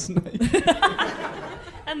sued by a snake.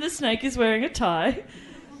 And the snake is wearing a tie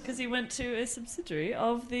because he went to a subsidiary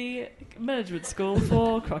of the management school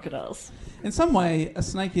for crocodiles. In some way, a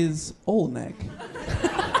snake is all neck.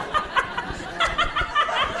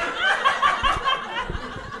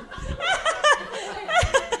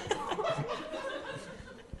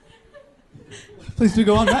 Please do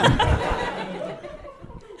go on, Matt.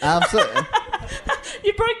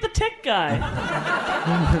 You broke the tech guy.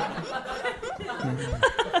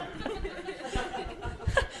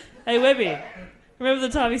 Hey, Webby, remember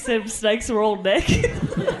the time he said snakes were all neck? He's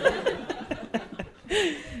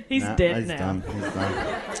dead he's now. Done. He's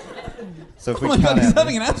done. So if Oh we my God, cut he's out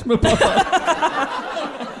having an asthma pop.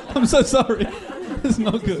 I'm so sorry. It's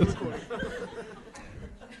not good.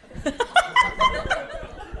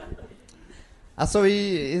 So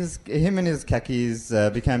him and his khakis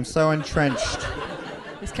became so entrenched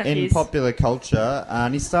His in khakis. popular culture,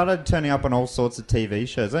 and he started turning up on all sorts of TV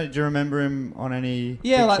shows. Do you remember him on any?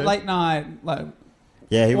 Yeah, big like shows? late night. Like,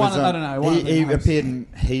 Yeah, he was. I don't know. One of the He nights. appeared in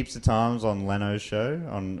heaps of times on Leno's show,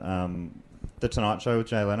 on the Tonight Show with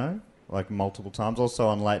Jay Leno, like multiple times. Also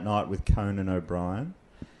on Late Night with Conan O'Brien.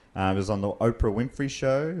 He was on the Oprah Winfrey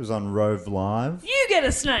Show. He was on Rove Live. You get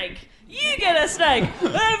a snake. You get a snake.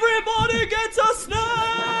 Everybody gets a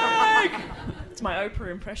snake. It's my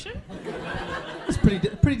Oprah impression. it's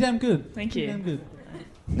pretty damn good. Thank Pretty you. damn good.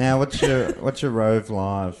 Now, what's your Rove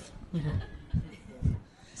Live?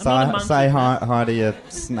 not a monkey, Say hi to your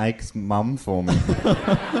snake's mum for me.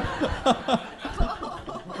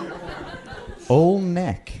 All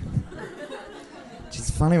neck. It's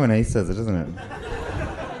funny when he says it, isn't it?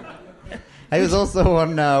 He was also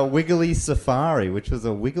on Wiggly Safari, which was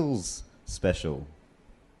a Wiggles special.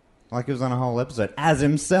 Like he was on a whole episode as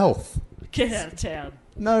himself. Get out of town.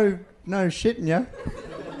 No shitting ya.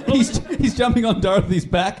 He's jumping on Dorothy's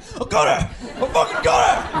back. I got her! I fucking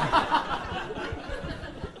got her!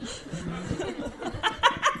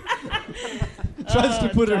 Tries to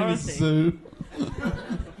put her in his Dorothy. zoo. Look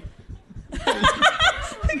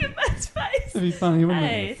at Matt's face. That'd be funny, wouldn't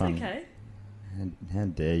Hey, it? it's Fun. okay. How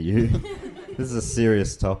dare you? This is a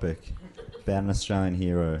serious topic about an Australian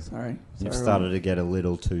hero. Sorry. You've Sorry, started to get a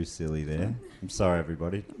little too silly there. I'm sorry,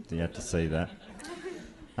 everybody. You had to see that.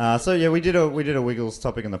 So yeah, we did a Wiggles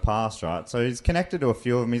topic in the past, right? So he's connected to a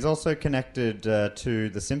few of them. He's also connected to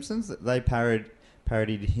The Simpsons. They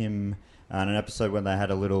parodied him in an episode when they had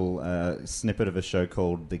a little snippet of a show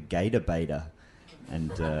called The Gator Baiter,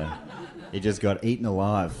 and he just got eaten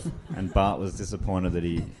alive. And Bart was disappointed that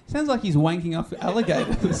he. Sounds like he's wanking off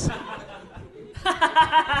alligators.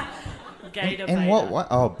 Gator And beta. what?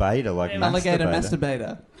 Oh, beta, like Yeah. Alligator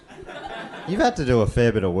masturbator. masturbator. You've had to do a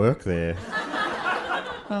fair bit of work there.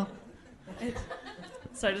 Well,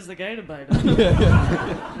 So does the gator beta.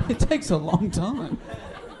 it takes a long time.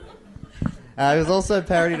 He was also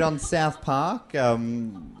parodied on South Park.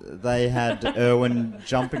 They had Irwin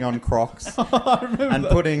jumping on Crocs and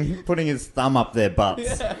putting his thumb up their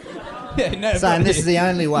butts, Yeah, no. saying this is the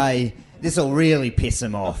only way. This will really piss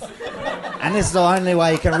him off, and this is the only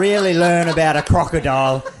way you can really learn about a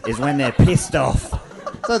crocodile is when they're pissed off.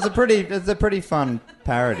 So it's a pretty fun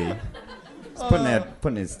parody. It's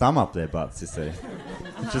putting his thumb up their butts, you see,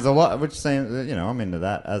 which is a lot. Which seems, I'm into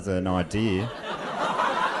that as an idea.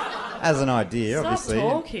 Stop Obviously.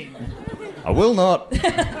 talking. I will not.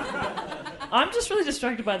 I'm just really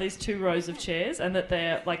distracted by these two rows of chairs, and that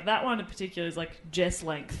they're like that one in particular is like Jess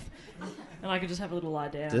length, and I could just have a little lie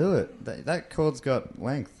down. Do it. That cord's got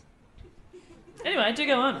length. Anyway, do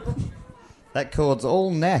go on. That cord's all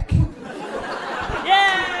neck.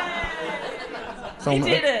 Yay! He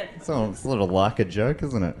did it. It's sort of like a joke,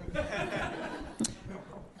 isn't it?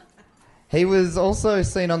 He was also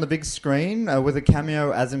seen on the big screen with a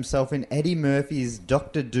cameo as himself in Eddie Murphy's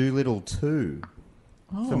Dr. Dolittle 2.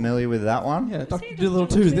 Oh. Familiar with that one? Yeah, Dr. Dolittle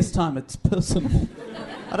 2. This time it's personal.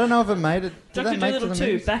 I don't know if it made it. Did Dr. that make it to Dolittle the 2,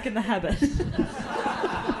 news? Back in the Habit.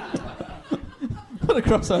 What a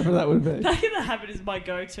crossover that would be. Back in the Habit is my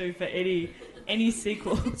go-to for any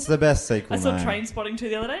sequel. It's the best sequel I saw name. Trainspotting 2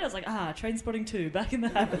 the other day. I was like, Trainspotting 2, Back in the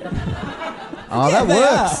Habit. Oh, that they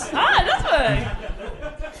works. It does work.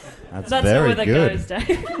 That's That's not very where that good. goes,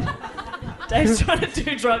 Dave. Dave's trying to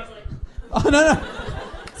do drugs. Oh, no.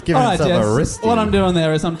 It's giving All right, himself Jess, a wrist. what I'm doing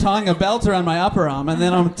there is I'm tying a belt around my upper arm and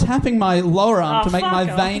then I'm tapping my lower arm Oh, to make my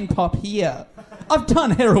fuck off. vein pop here. I've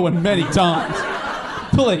done heroin many times.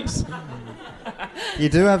 Please. You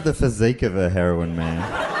do have the physique of a heroin man.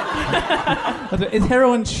 It's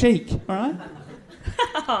heroin chic, all right?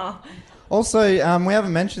 Also, we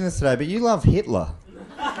haven't mentioned this today, but you love Hitler.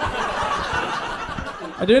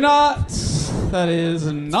 I do not. That is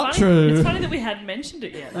not true. It's funny that we hadn't mentioned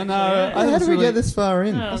it yet. I know. How did we get this far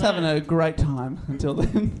in? I was having a great time until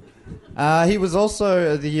then. He was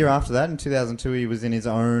also, the year after that, in 2002, he was in his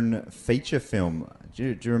own feature film.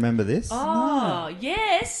 Do you remember this? Oh,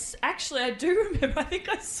 yes. Actually, I do remember. I think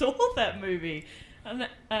I saw that movie. And,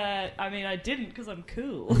 I mean, I didn't because I'm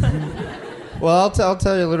cool. Well, I'll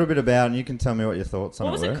tell you a little bit about it and you can tell me what your thoughts on it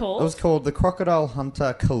were. What was it called? It was called The Crocodile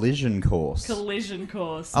Hunter Collision Course. Collision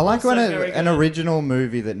Course. I like Also when very an good. original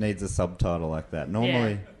movie that needs a subtitle like that.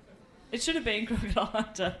 Normally... Yeah. It should have been Crocodile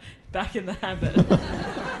Hunter, Back in the Habit.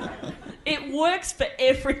 It works for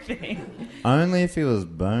everything. Only if he was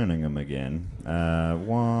boning him again.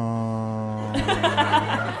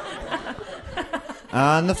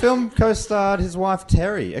 And the film co-starred his wife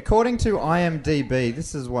Terry. According to IMDb,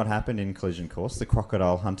 this is what happened in Collision Course. The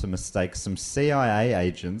crocodile hunter mistakes some CIA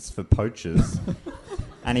agents for poachers.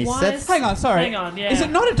 And he sets... Hang on, sorry. Hang on, yeah. Is it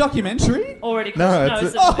not a documentary? Already No,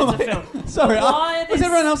 it's it's a film. Sorry. Why Was this-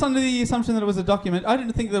 everyone else under the assumption that it was a document? I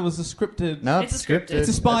didn't think there was a scripted... No, It's it's a scripted. scripted. It's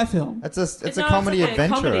a spy film. It's a comedy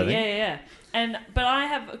adventure, comedy, I think. Yeah. But I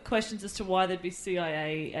have questions as to why there'd be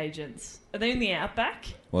CIA agents. Are they in the outback?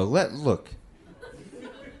 Well, look.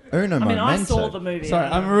 Uno I mean, momento. I saw the movie. Sorry,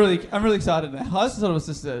 I'm really excited now. I just thought it was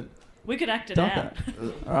just a... We could act it Docker.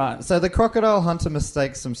 out. All right. So the crocodile hunter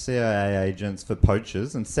mistakes some CIA agents for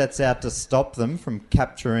poachers and sets out to stop them from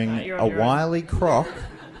capturing You're a on your own. wily croc,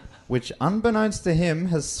 which, unbeknownst to him,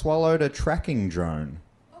 has swallowed a tracking drone.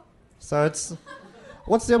 So it's...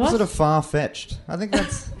 What's the opposite What? of far-fetched? I think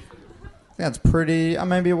that's pretty...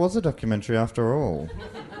 maybe it was a documentary after all.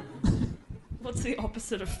 What's the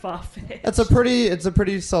opposite of far-fetched? It's a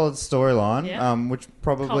pretty solid storyline, Yeah. which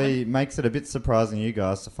probably makes it a bit surprising to you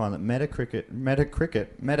guys to find that Metacritic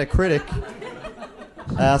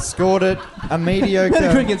scored it a mediocre...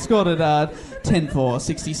 Metacritic scored it 10 for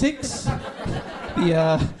 66.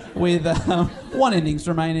 With one innings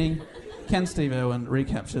remaining, can Steve Irwin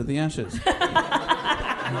recapture the Ashes?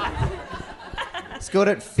 Scored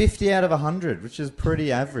it 50 out of 100, which is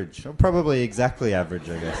pretty average. Or probably exactly average,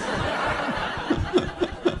 I guess.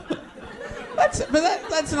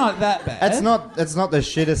 That's not that bad. It's not the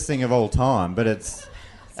shittest thing of all time, but it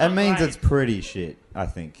means great. it's pretty shit, I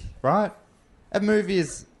think. Right? A movie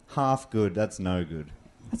is half good, that's no good.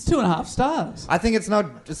 That's 2.5 stars. I think it's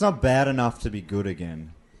not bad enough to be good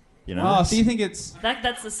again. You know? Oh, so you think it's...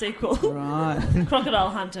 That's the sequel. Right. Crocodile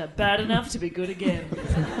Hunter, bad enough to be good again.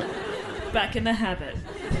 Back in the Habit.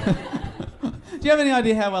 Do you have any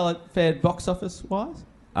idea how well it fared box office wise?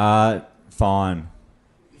 Fine.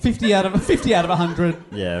 50 out of 100.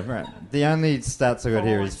 Yeah, right. The only stats I got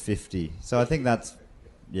here Fine. is 50. So I think that's,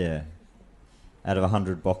 yeah, out of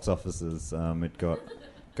 100 box offices, it got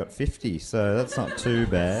 50. So that's not too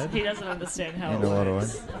bad He doesn't understand how in it a lot of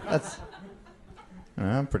works. ways. That's,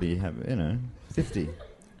 I'm pretty happy, 50.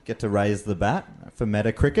 Get to raise the bat for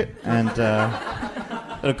meta cricket and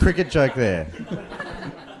a cricket joke there.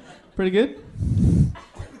 Pretty good.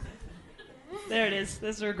 There it is.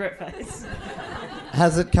 There's a regret face.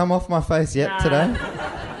 Has it come off my face yet Nah. today?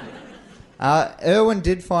 Irwin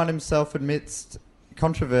did find himself amidst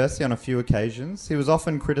controversy on a few occasions. He was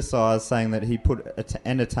often criticised, saying that he put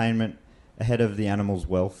entertainment ahead of the animal's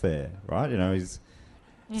welfare. Right? He's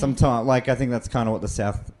sometimes I think that's kind of what the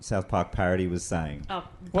South Park parody was saying. Oh,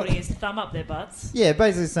 putting his thumb up their butts. Yeah,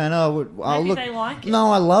 basically saying, Maybe look, they like it.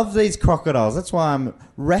 no, I love these crocodiles. That's why I'm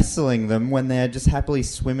wrestling them when they're just happily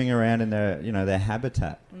swimming around in their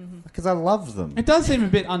habitat. Because I love them. It does seem a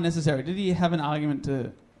bit unnecessary. Did he have an argument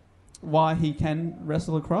to why he can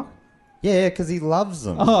wrestle a croc? Yeah, because he loves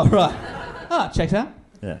them. Oh, right. Checked out.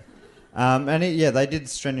 Yeah. They did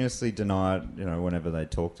strenuously deny it, whenever they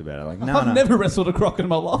talked about it. Like, no, I've never wrestled a croc in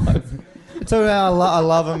my life. So I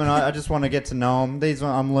love them, and I just want to get to know them.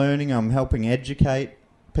 I'm learning. I'm helping educate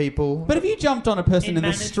people. But if you jumped on a person in the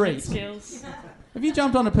management street... skills, If you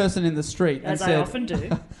jumped on a person in the street and as I said, often do.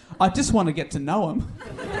 I just want to get to know him,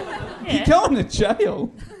 Yeah. you're going to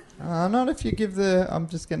jail. Not if you give the I'm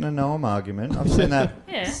just getting to know them argument. I've seen that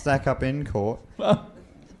Yeah. stack up in court.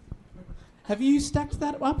 Have you stacked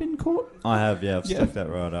that up in court? I have, yeah. I've Yeah. stuck that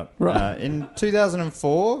right up. Right. In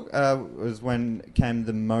 2004 was when came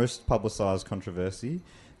the most publicised controversy.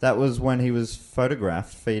 That was when he was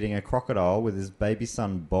photographed feeding a crocodile with his baby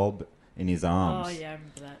son Bob in his arms. Oh, yeah, I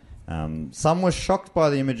remember that. Some were shocked by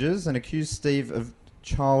the images and accused Steve of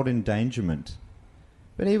child endangerment.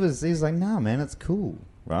 But he was like, nah, man, it's cool,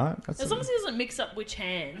 right? As long as he doesn't mix up which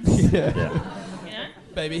hands, Yeah. you know?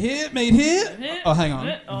 Baby here, meat here. Oh, hang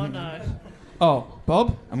on. Oh, no. Oh,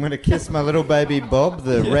 Bob? I'm going to kiss my little baby Bob,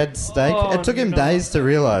 the red steak. Oh, It took him no. days to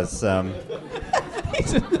realise.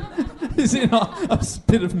 He's in a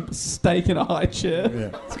bit of steak in a high chair. Yeah.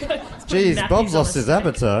 Jeez, Jeez, Bob's lost his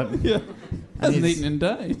appetite. Yeah. Hasn't he's- eaten in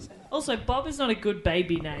days. Also, Bob is not a good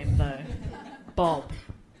baby name, though. Bob.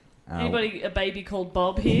 Oh. Anybody a baby called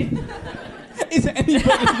Bob here? Is anybody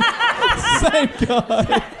same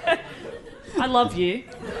guy? I love you.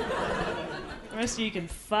 The rest of you can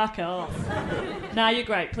fuck off. Nah, you're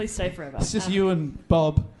great. Please stay forever. It's just you and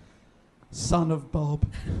Bob, son of Bob.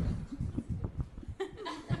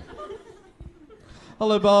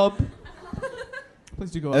 Hello, Bob.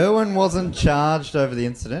 Please do go on. Irwin wasn't charged over the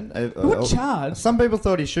incident. What charged? Some people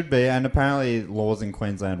thought he should be, and apparently laws in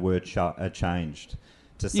Queensland were changed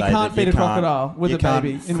to say can't that feed you a crocodile with you a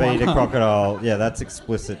baby can't in one feed a arm. crocodile. Yeah, that's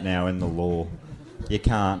explicit now in the law. You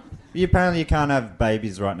can't. Apparently, you can't have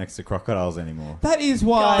babies right next to crocodiles anymore. That is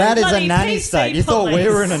why. God. That is a Bloody nanny PC state. You thought we police.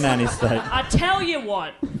 were in a nanny state. I tell you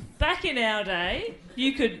what, back in our day,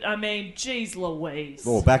 you could, geez Louise.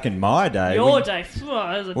 Well, back in my day, Your day, phew,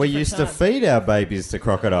 that was a we different used to time. feed our babies to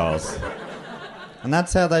crocodiles. And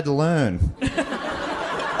that's how they'd learn.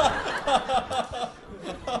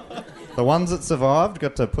 The ones that survived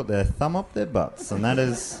got to put their thumb up their butts, and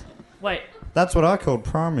Wait, that's what I called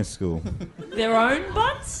primary school. their own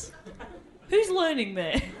butts? Who's learning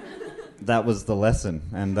there? That was the lesson,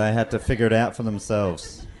 and they had to figure it out for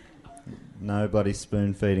themselves. No bloody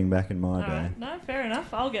spoon feeding back in my day. Alright, no, fair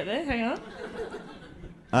enough. I'll get there. Hang on.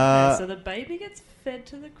 Uh, Okay, so the baby gets fed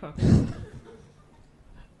to the crocodile.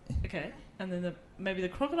 Okay, and then maybe the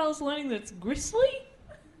crocodile's learning that it's gristly?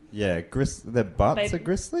 Yeah, their butts Baby. are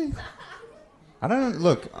gristly. I don't know.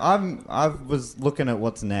 Look, I was looking at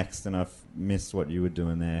what's next, and I've missed what you were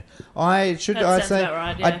doing there. That sounds say about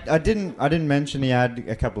right, yeah. I didn't mention he had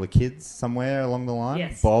a couple of kids somewhere along the line.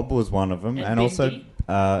 Yes. Bob was one of them, And and also Bindi.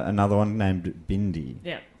 another one named Bindi.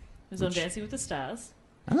 Yeah. It was on Dancing with the Stars.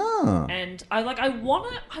 Oh, And I wanna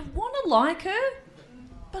like her,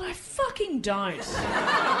 but I fucking don't.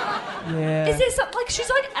 Yeah. Is there something, like, she's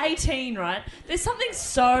like 18, right? There's something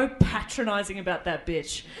so patronising about that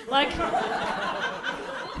bitch. Like, go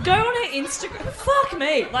on her Instagram. Fuck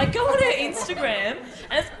me. Like, go on her Instagram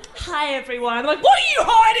and it's, hi everyone. I'm like, what are you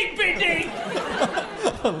hiding,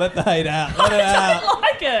 Bindi? Let the hate out. Let it I out. don't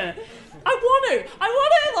like her. I want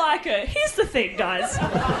to like her. Here's the thing, guys.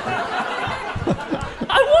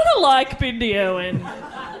 I want to like Bindi Irwin.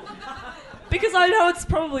 Because I know it's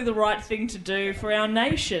probably the right thing to do for our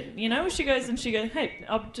nation. You know, she goes, hey,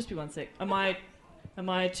 I'll just be one sec. Am I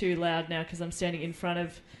too loud now because I'm standing in front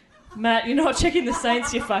of Matt? You're not checking the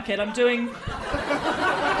Saints, you fuckhead.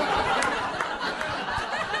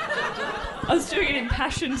 I was doing an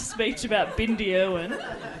impassioned speech about Bindi Irwin,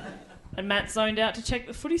 and Matt zoned out to check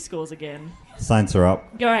the footy scores again. Saints are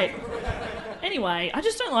up. Great. Anyway, I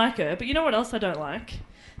just don't like her, but you know what else I don't like?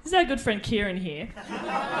 This is our good friend Kieran here.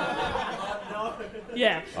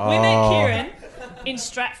 Yeah. We met Kieran in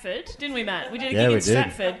Stratford, didn't we, Matt? We did a gig we in did.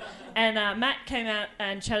 Stratford. And Matt came out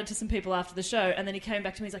and chatted to some people after the show, and then he came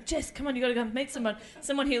back to me. He's like, Jess, come on, you got to go meet someone.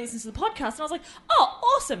 Someone here listens to the podcast. And I was like,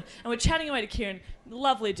 oh, awesome. And we're chatting away to Kieran.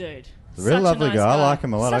 Lovely dude. The real Such a lovely nice guy. I like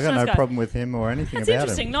him a lot. Such I got a nice no guy. problem with him or anything That's about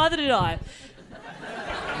interesting. him. Neither did I.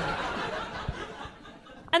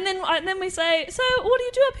 And then we say, so what do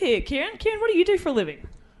you do up here, Kieran? Kieran, what do you do for a living?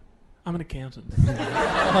 I'm an accountant.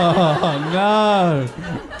 Oh, no.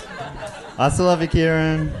 I still love you,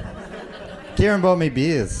 Kieran. Kieran bought me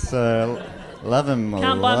beers, so love him a lot.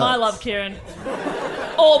 Can't buy my love, Kieran.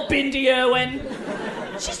 Or Bindi Irwin.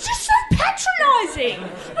 She's just so patronising.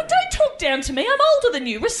 Like, don't talk down to me. I'm older than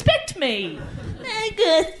you. Respect me.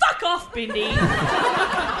 Fuck off, Bindi.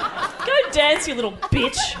 Go dance, you little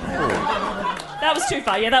bitch. That was too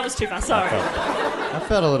far. Yeah, that was too far. Sorry. I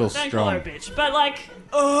felt a little Don't call her a strong. bitch. But, like,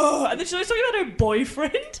 oh. And then she was talking about her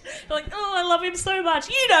boyfriend. They're like, oh, I love him so much.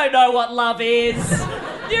 You don't know what love is.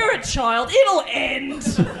 You're a child. It'll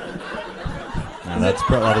end. No, that is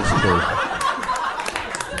true.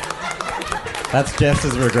 That's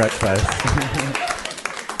Jess's regret face.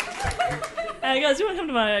 Hey, guys, do you want to come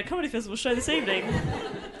to my comedy festival show this evening?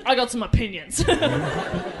 I got some opinions.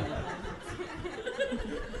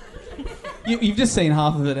 You've just seen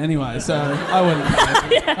half of it anyway, so I wouldn't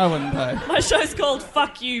pay. Yeah. I wouldn't pay. My show's called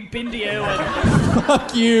Fuck You, Bindi Irwin.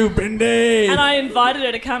 Fuck you, Bindi. And I invited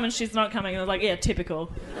her to come and she's not coming. And I was like, yeah,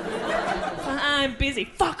 typical. I'm busy.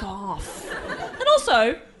 Fuck off. And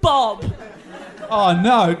also, Bob. Oh,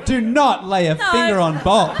 no. Do not lay a No. finger on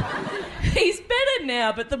Bob. He's better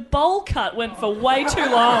now, but the bowl cut went for way too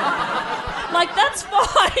long. Like, that's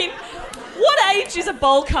fine. What age is a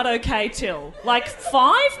bowl cut okay till? Like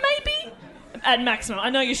 5, maybe? At maximum.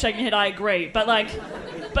 I know you're shaking your head, I agree. But, like,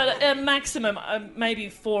 But maximum, maybe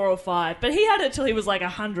 4 or 5. But he had it till he was like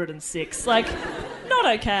 106. Like, not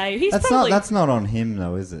okay. That's not on him,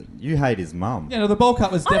 though, is it? You hate his mum. Yeah, no, the bowl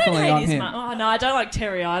cut was definitely on him. Oh, no, I don't like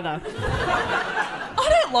Terry either.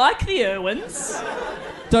 I don't like the Irwins.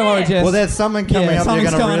 Don't worry, Jess. Well, there's something coming up you're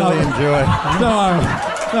going to really enjoy. Don't worry.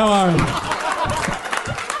 Don't worry.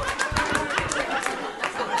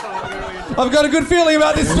 I've got a good feeling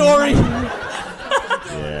about this story.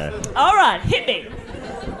 Yeah. All right, hit me.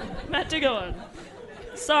 Matt, do go on.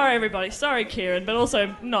 Sorry, everybody. Sorry, Kieran, but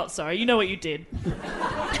also not sorry. You know what you did.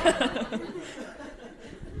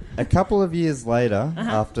 A couple of years later,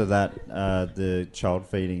 after that, the child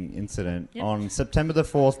feeding incident, on September the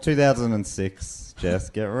 4th, 2006, Jess,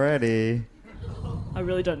 get ready. I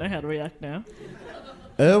really don't know how to react now.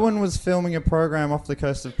 Irwin was filming a program off the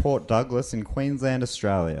coast of Port Douglas in Queensland,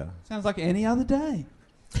 Australia. Sounds like any other day.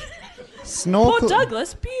 Port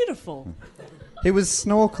Douglas, beautiful. He was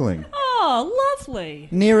snorkeling. Oh, lovely.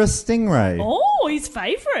 Near a stingray. Oh, his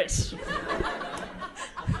favourite.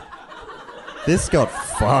 This got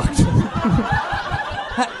fucked.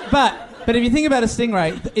 But if you think about a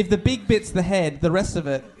stingray, if the big bit's the head, the rest of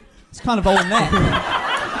it, it's kind of all neck.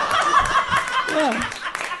 Yeah.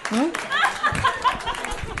 Huh?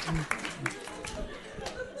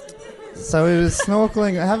 So he was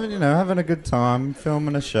snorkeling, having a good time,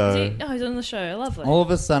 filming a show. He's on the show. Lovely. All of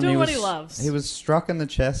a sudden, Doing what he loves. He was struck in the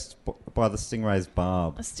chest by the stingray's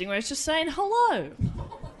barb. A stingray's just saying hello.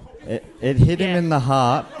 It hit him in the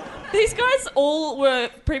heart. These guys all were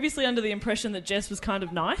previously under the impression that Jess was kind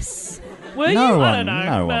of nice. Were you? I don't know.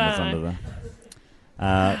 No one was under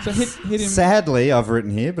that. So hit him. Sadly, I've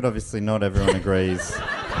written here, but obviously not everyone agrees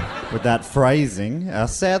with that phrasing.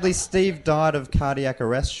 Sadly, Steve died of cardiac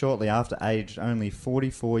arrest shortly after, aged only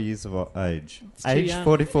 44 years of age. Aged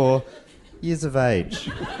 44 years of age.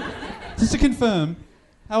 Just to confirm,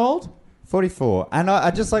 how old? 44. And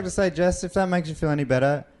I'd just like to say, Jess, if that makes you feel any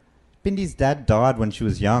better, Bindi's dad died when she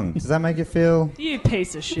was young. Does that make you feel... You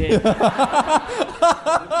piece of shit.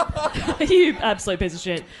 You absolute piece of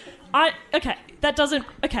shit.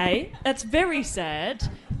 That's very sad.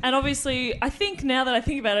 And obviously, I think now that I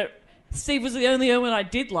think about it, Steve was the only Irwin I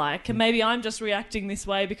did like, and maybe I'm just reacting this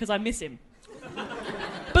way because I miss him.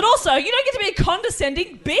 But also, you don't get to be a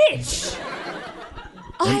condescending bitch.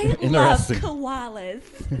 I love koalas.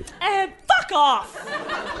 And fuck off.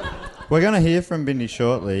 We're going to hear from Bindi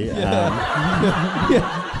shortly.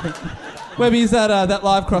 Webby, is that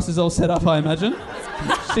live cross is all set up, I imagine?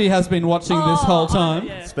 She has been watching this whole time.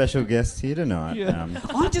 Yeah. Special guest here tonight. Yeah.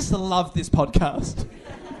 I just love this podcast.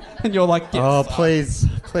 And you're like, yes. Oh, please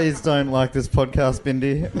don't like this podcast,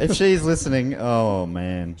 Bindi. If she's listening, oh,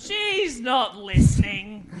 man. She's not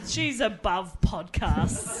listening. She's above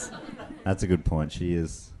podcasts. That's a good point. She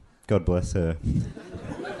is. God bless her.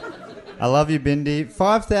 I love you, Bindi.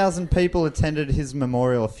 5,000 people attended his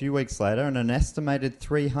memorial a few weeks later, and an estimated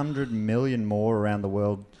 300 million more around the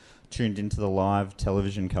world tuned into the live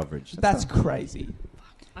television coverage. That's crazy.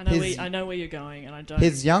 I know where you're going, and I don't.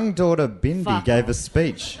 His young daughter, Bindi, gave a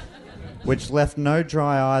speech which left no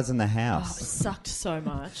dry eyes in the house. Oh, it sucked so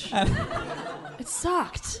much. It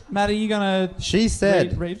sucked. Matt, are you going to... She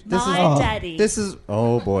said... Read? Daddy. This is...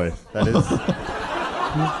 Oh, boy. That is...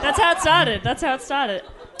 That's how it started.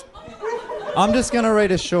 I'm just going to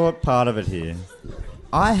read a short part of it here.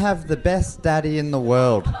 I have the best daddy in the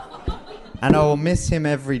world, and I will miss him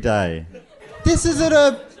every day. This is at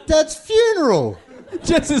a dad's funeral.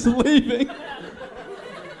 Jess is leaving.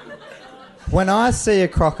 When I see a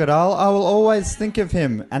crocodile, I will always think of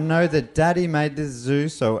him and know that Daddy made this zoo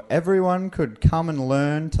so everyone could come and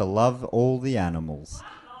learn to love all the animals.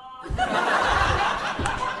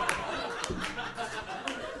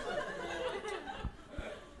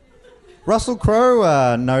 Russell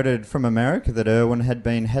Crowe noted from America that Irwin had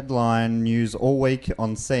been headline news all week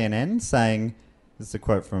on CNN, saying, this is a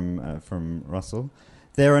quote from Russell,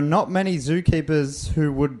 "There are not many zookeepers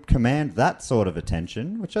who would command that sort of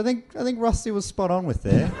attention," which I think Rusty was spot on with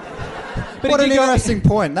there. What an interesting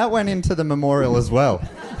point. That went into the memorial as well.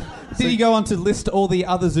 Did he go on to list all the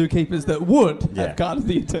other zookeepers that would have garnered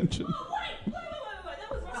the attention? Wait. That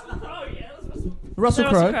was Russell Crowe, yeah? Russell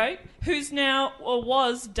Crowe. Who's now, or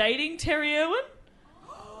was, dating Terry Irwin?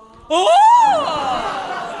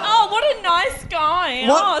 Oh, what a nice guy.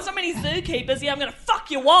 What? Oh, so many zookeepers. Yeah, I'm going to fuck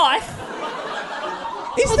your wife.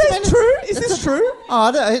 Is this true? Is this true?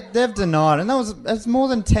 Oh, they've denied it. And that's more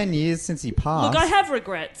than 10 years since he passed. Look, I have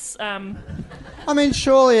regrets. I mean,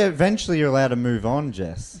 surely eventually you're allowed to move on,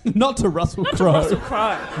 Jess. Not to Russell Crowe. Russell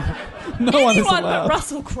Crowe. No one is allowed. Anyone but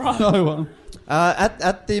Russell Crowe. No one.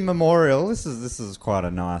 At the memorial, this is quite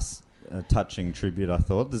a nice a touching tribute, I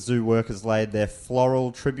thought. The zoo workers laid their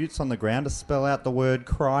floral tributes on the ground to spell out the word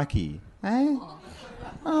crikey. Eh?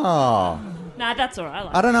 Oh. Nah, that's all right.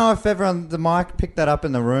 I don't know if everyone, the mic picked that up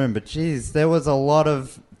in the room, but geez, there was a lot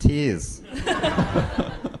of tears.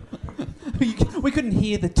 We couldn't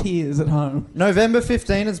hear the tears at home. November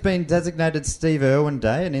 15 has been designated Steve Irwin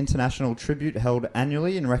Day, an international tribute held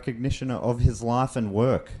annually in recognition of his life and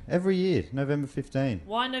work. Every year, November 15.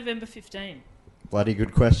 Why November 15? Bloody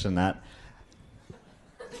good question, that.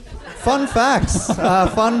 Fun facts.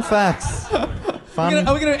 Fun facts. Fun.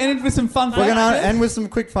 Are we going to end with some fun facts? We're going to end with some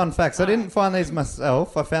quick fun facts. I didn't find these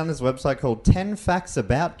myself. I found this website called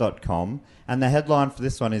 10factsabout.com, and the headline for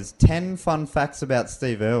this one is 10 fun facts about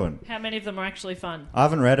Steve Irwin. How many of them are actually fun? I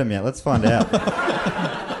haven't read them yet. Let's find out.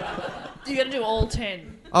 You're going to do all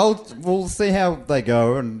 10. We'll see how they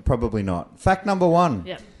go, and probably not. Fact number 1.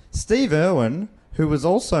 Yep. Steve Irwin, who was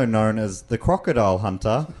also known as the crocodile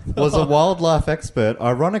hunter, was a wildlife expert,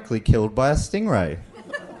 ironically killed by a stingray.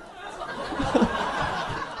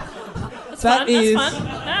 That is... That's fun.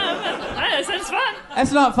 No, that's fun.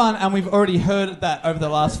 That's not fun, and we've already heard that over the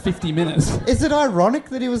last 50 minutes. Is it ironic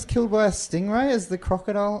that he was killed by a stingray as the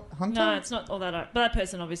crocodile hunter? No, it's not all that. But that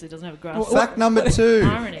person obviously doesn't have a grasp. Fact number 2.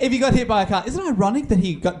 Irony. If he got hit by a car, isn't it ironic that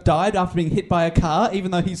he died after being hit by a car, even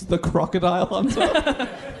though he's the crocodile hunter?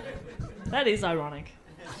 That is ironic.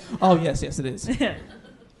 Oh, yes, it is. Yeah.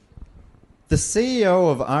 The CEO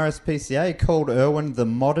of RSPCA called Irwin the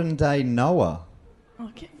modern-day Noah.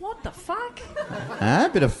 Okay, what the fuck? A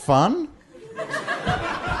bit of fun.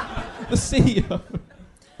 The CEO.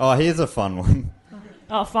 Oh, here's a fun one.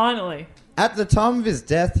 Oh, finally. At the time of his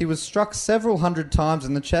death, he was struck several hundred times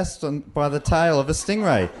in the chest by the tail of a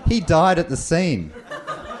stingray. He died at the scene.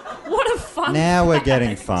 What a fun Now we're fact.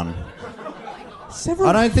 getting fun. Several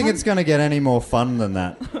I don't think it's going to get any more fun than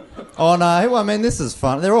that. Oh, no. I mean, this is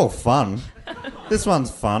fun. They're all fun. This one's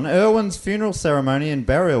fun. Irwin's funeral ceremony and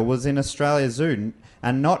burial was in Australia Zoo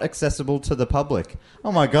and not accessible to the public.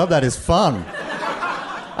 Oh, my God, that is fun.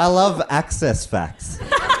 I love access facts.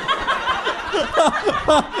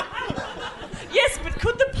 Yes, but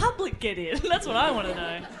could the public get in? That's what I want to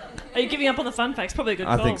know. Are you giving up on the fun facts? Probably a good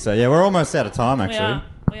call. I think so. Yeah, we're almost out of time, actually.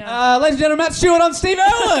 We are. Ladies and gentlemen, Matt Stewart on Steve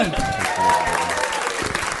Irwin.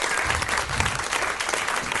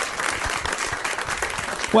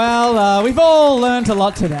 Well, we've all learnt a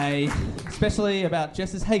lot today, especially about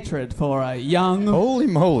Jess's hatred for a young... Holy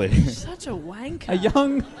moly. Such a wanker. A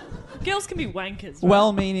young, Girls can be wankers. Right?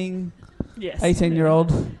 well-meaning yes.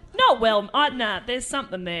 18-year-old. Not well. Nah, there's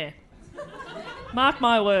something there. Mark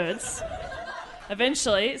my words.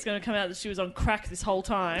 Eventually, it's going to come out that she was on crack this whole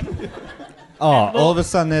time. Oh, all of a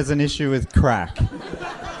sudden there's an issue with crack.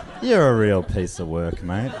 You're a real piece of work,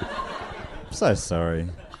 mate. I'm so sorry.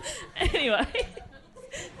 Anyway.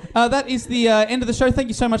 That is the end of the show. Thank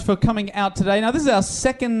you so much for coming out today. Now, this is our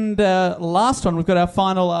second last one. We've got our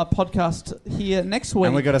final podcast here next week.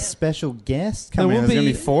 And we've got a special guest coming in. will There's going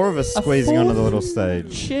to be be 4 of us squeezing onto the little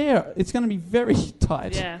stage. Chair. It's going to be very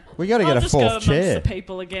tight. Yeah. We got to get a 4th I'll just go amongst chair. the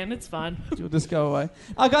people again. It's fine. You'll just go away.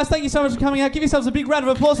 Guys, thank you so much for coming out. Give yourselves a big round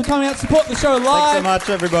of applause for coming out. Support the show live. Thanks so much,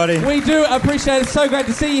 everybody. We do appreciate it. So great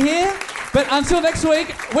to see you here. But until next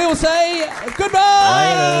week, we will say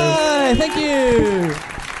goodbye. Later. Thank you.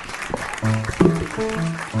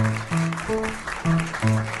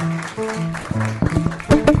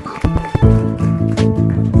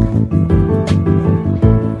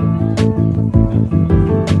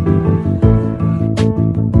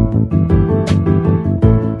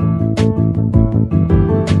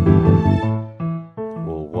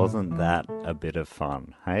 Well, wasn't that a bit of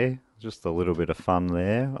fun, hey? Just a little bit of fun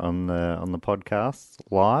there on the podcast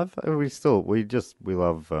live. We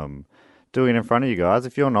love doing it in front of you guys.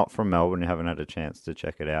 If you're not from Melbourne, you haven't had a chance to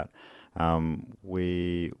check it out.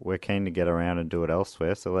 We're keen to get around and do it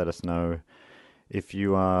elsewhere. So let us know if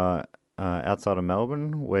you are outside of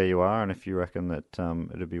Melbourne where you are, and if you reckon that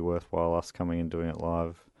it'd be worthwhile us coming and doing it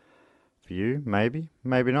live for you. Maybe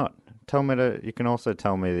not. You can also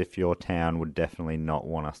tell me if your town would definitely not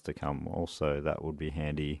want us to come. Also, that would be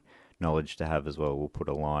handy knowledge to have as well. We'll put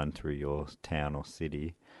a line through your town or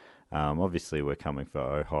city. Obviously, we're coming for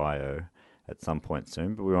Ohio at some point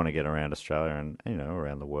soon, but we want to get around Australia and,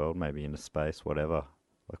 around the world, maybe into space, whatever.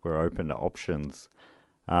 Like, we're open to options.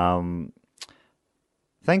 Thanks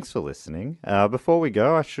for listening. Before we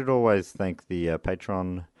go, I should always thank the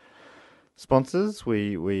Patreon sponsors.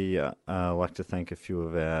 We like to thank a few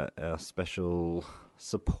of our special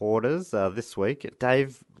supporters this week.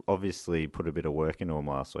 Dave obviously put a bit of work into him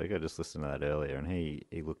last week. I just listened to that earlier, and he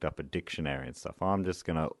looked up a dictionary and stuff. I'm just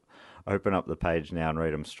going to open up the page now and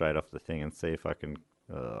read them straight off the thing and see if I can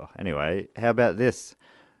Anyway, how about this?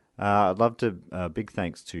 I'd love to, big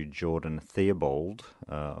thanks to Jordan Theobald.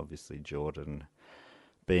 Obviously, Jordan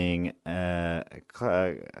being a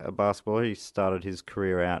basketballer, he started his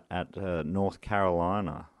career out at North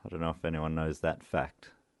Carolina. I don't know if anyone knows that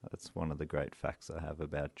fact. That's one of the great facts I have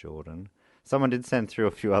about Jordan. Someone did send through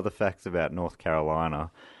a few other facts about North Carolina,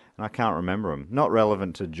 and I can't remember them. Not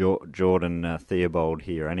relevant to Jordan Theobald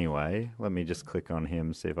here anyway. Let me just click on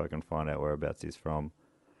him, see if I can find out whereabouts he's from.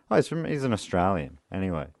 Oh, he's an Australian.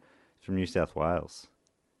 Anyway, he's from New South Wales.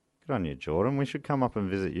 Good on you, Jordan. We should come up and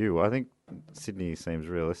visit you. I think Sydney seems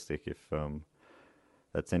realistic if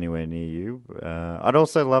that's anywhere near you. I'd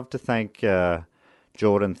also love to thank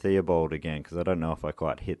Jordan Theobald again, because I don't know if I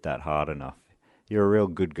quite hit that hard enough. You're a real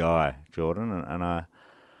good guy, Jordan, and I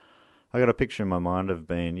got a picture in my mind of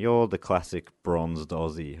you're the classic bronzed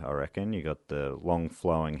Aussie, I reckon. You got the long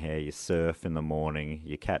flowing hair, you surf in the morning,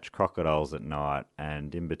 you catch crocodiles at night,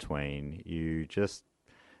 and in between, you just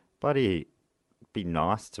bloody be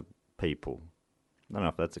nice to people. I don't know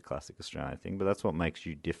if that's a classic Australian thing, but that's what makes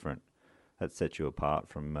you different. That sets you apart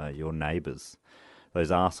from your neighbours.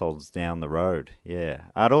 Those arseholes down the road. Yeah.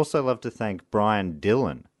 I'd also love to thank Brian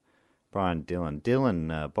Dillon. Bob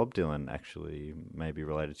Dylan actually may be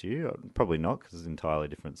related to you. Probably not, because it's entirely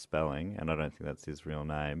different spelling, and I don't think that's his real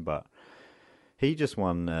name. But he just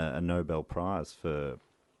won a Nobel Prize for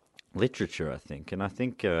literature, I think. And I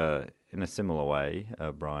think in a similar way,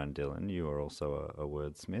 Brian Dillon, you are also a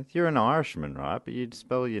wordsmith. You're an Irishman, right? But you'd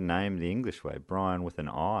spell your name the English way, Brian with an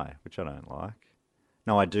I, which I don't like.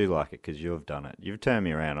 No, I do like it because you've done it. You've turned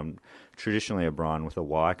me around. I'm traditionally a Brian with a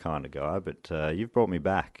Y kind of guy, but you've brought me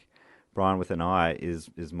back. Brian with an I is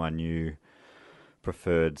my new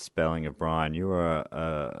preferred spelling of Brian. You are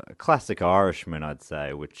a classic Irishman, I'd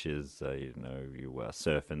say, which is, you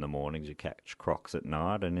surf in the mornings, you catch crocs at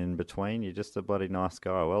night, and in between, you're just a bloody nice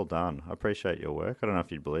guy. Well done. I appreciate your work. I don't know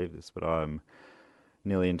if you'd believe this, but I'm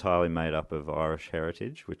nearly entirely made up of Irish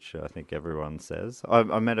heritage, which I think everyone says.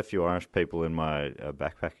 I met a few Irish people in my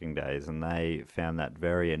backpacking days, and they found that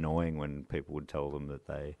very annoying when people would tell them that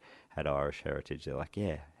they had Irish heritage. They're like,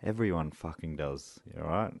 yeah, everyone fucking does. You all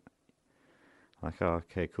right? Like, oh,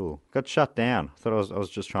 okay, cool. Got shut down. Thought I was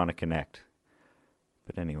just trying to connect.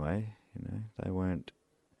 But anyway, they weren't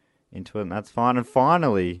into it, and that's fine. And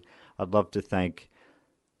finally, I'd love to thank...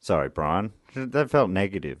 Sorry, Brian. That felt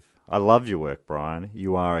negative. I love your work, Brian.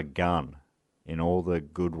 You are a gun in all the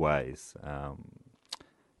good ways.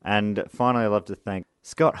 And finally, I'd love to thank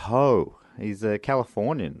Scott Ho. He's a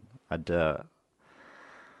Californian. I'd love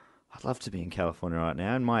to be in California right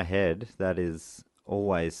now. In my head, that is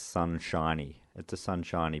always sunshiny. It's a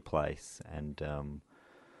sunshiny place, and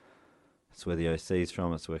it's where the OC's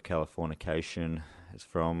from. It's where Californication is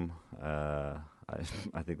from. I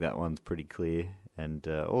think that one's pretty clear, and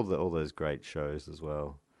all those great shows as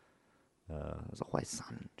well. There's always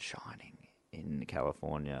sun shining in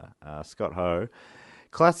California. Scott Ho,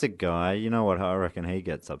 classic guy. You know what I reckon he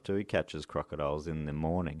gets up to? He catches crocodiles in the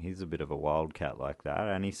morning. He's a bit of a wildcat like that,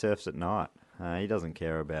 and he surfs at night. He doesn't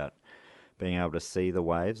care about being able to see the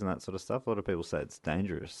waves and that sort of stuff. A lot of people say it's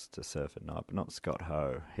dangerous to surf at night, but not Scott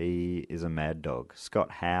Ho. He is a mad dog. Scott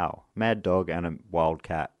Howe, mad dog and a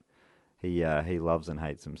wildcat. He loves and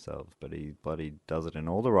hates himself, but he bloody does it in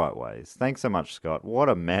all the right ways. Thanks so much, Scott. What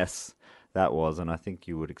a mess that was, and I think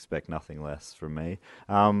you would expect nothing less from me.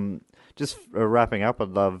 Just wrapping up, I'd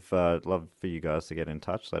love for you guys to get in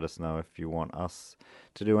touch. Let us know if you want us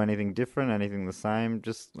to do anything different, anything the same.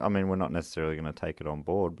 We're not necessarily going to take it on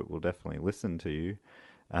board, but we'll definitely listen to you.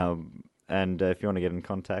 And if you want to get in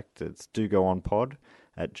contact, it's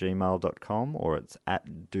dogoonpod@gmail.com, or it's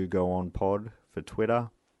 @dogoonpod for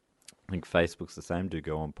Twitter. I think Facebook's the same, Do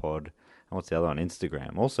Go On Pod. And what's the other one?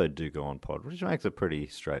 Instagram, also Do Go On Pod, which makes it pretty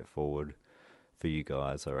straightforward for you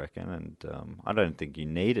guys, I reckon. And I don't think you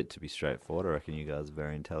need it to be straightforward. I reckon you guys are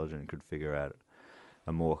very intelligent and could figure out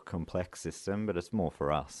a more complex system, but it's more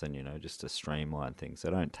for us and, just to streamline things.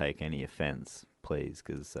 So don't take any offense, please,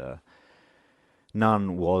 because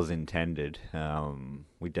none was intended.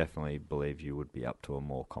 We definitely believe you would be up to a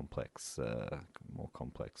more complex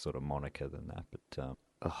sort of moniker than that, but...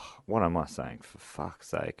 what am I saying, for fuck's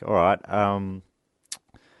sake? All right.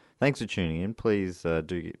 Thanks for tuning in. Please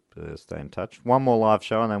do stay in touch. One more live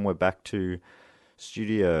show, and then we're back to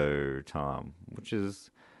studio time, which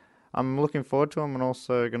is... I'm looking forward to them, and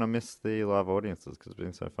also going to miss the live audiences because it's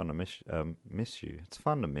been so fun to miss you. It's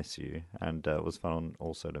fun to miss you, and it was fun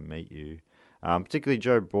also to meet you. Particularly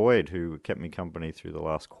Joe Boyd, who kept me company through the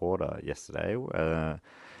last quarter yesterday.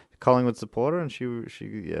 Collingwood supporter, and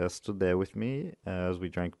she stood there with me as we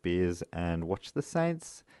drank beers and watched the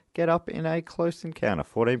Saints get up in a close encounter.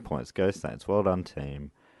 14 points. Go Saints. Well done,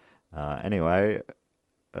 team. Anyway,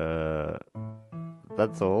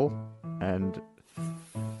 that's all. And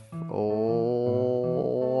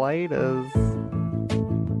laters.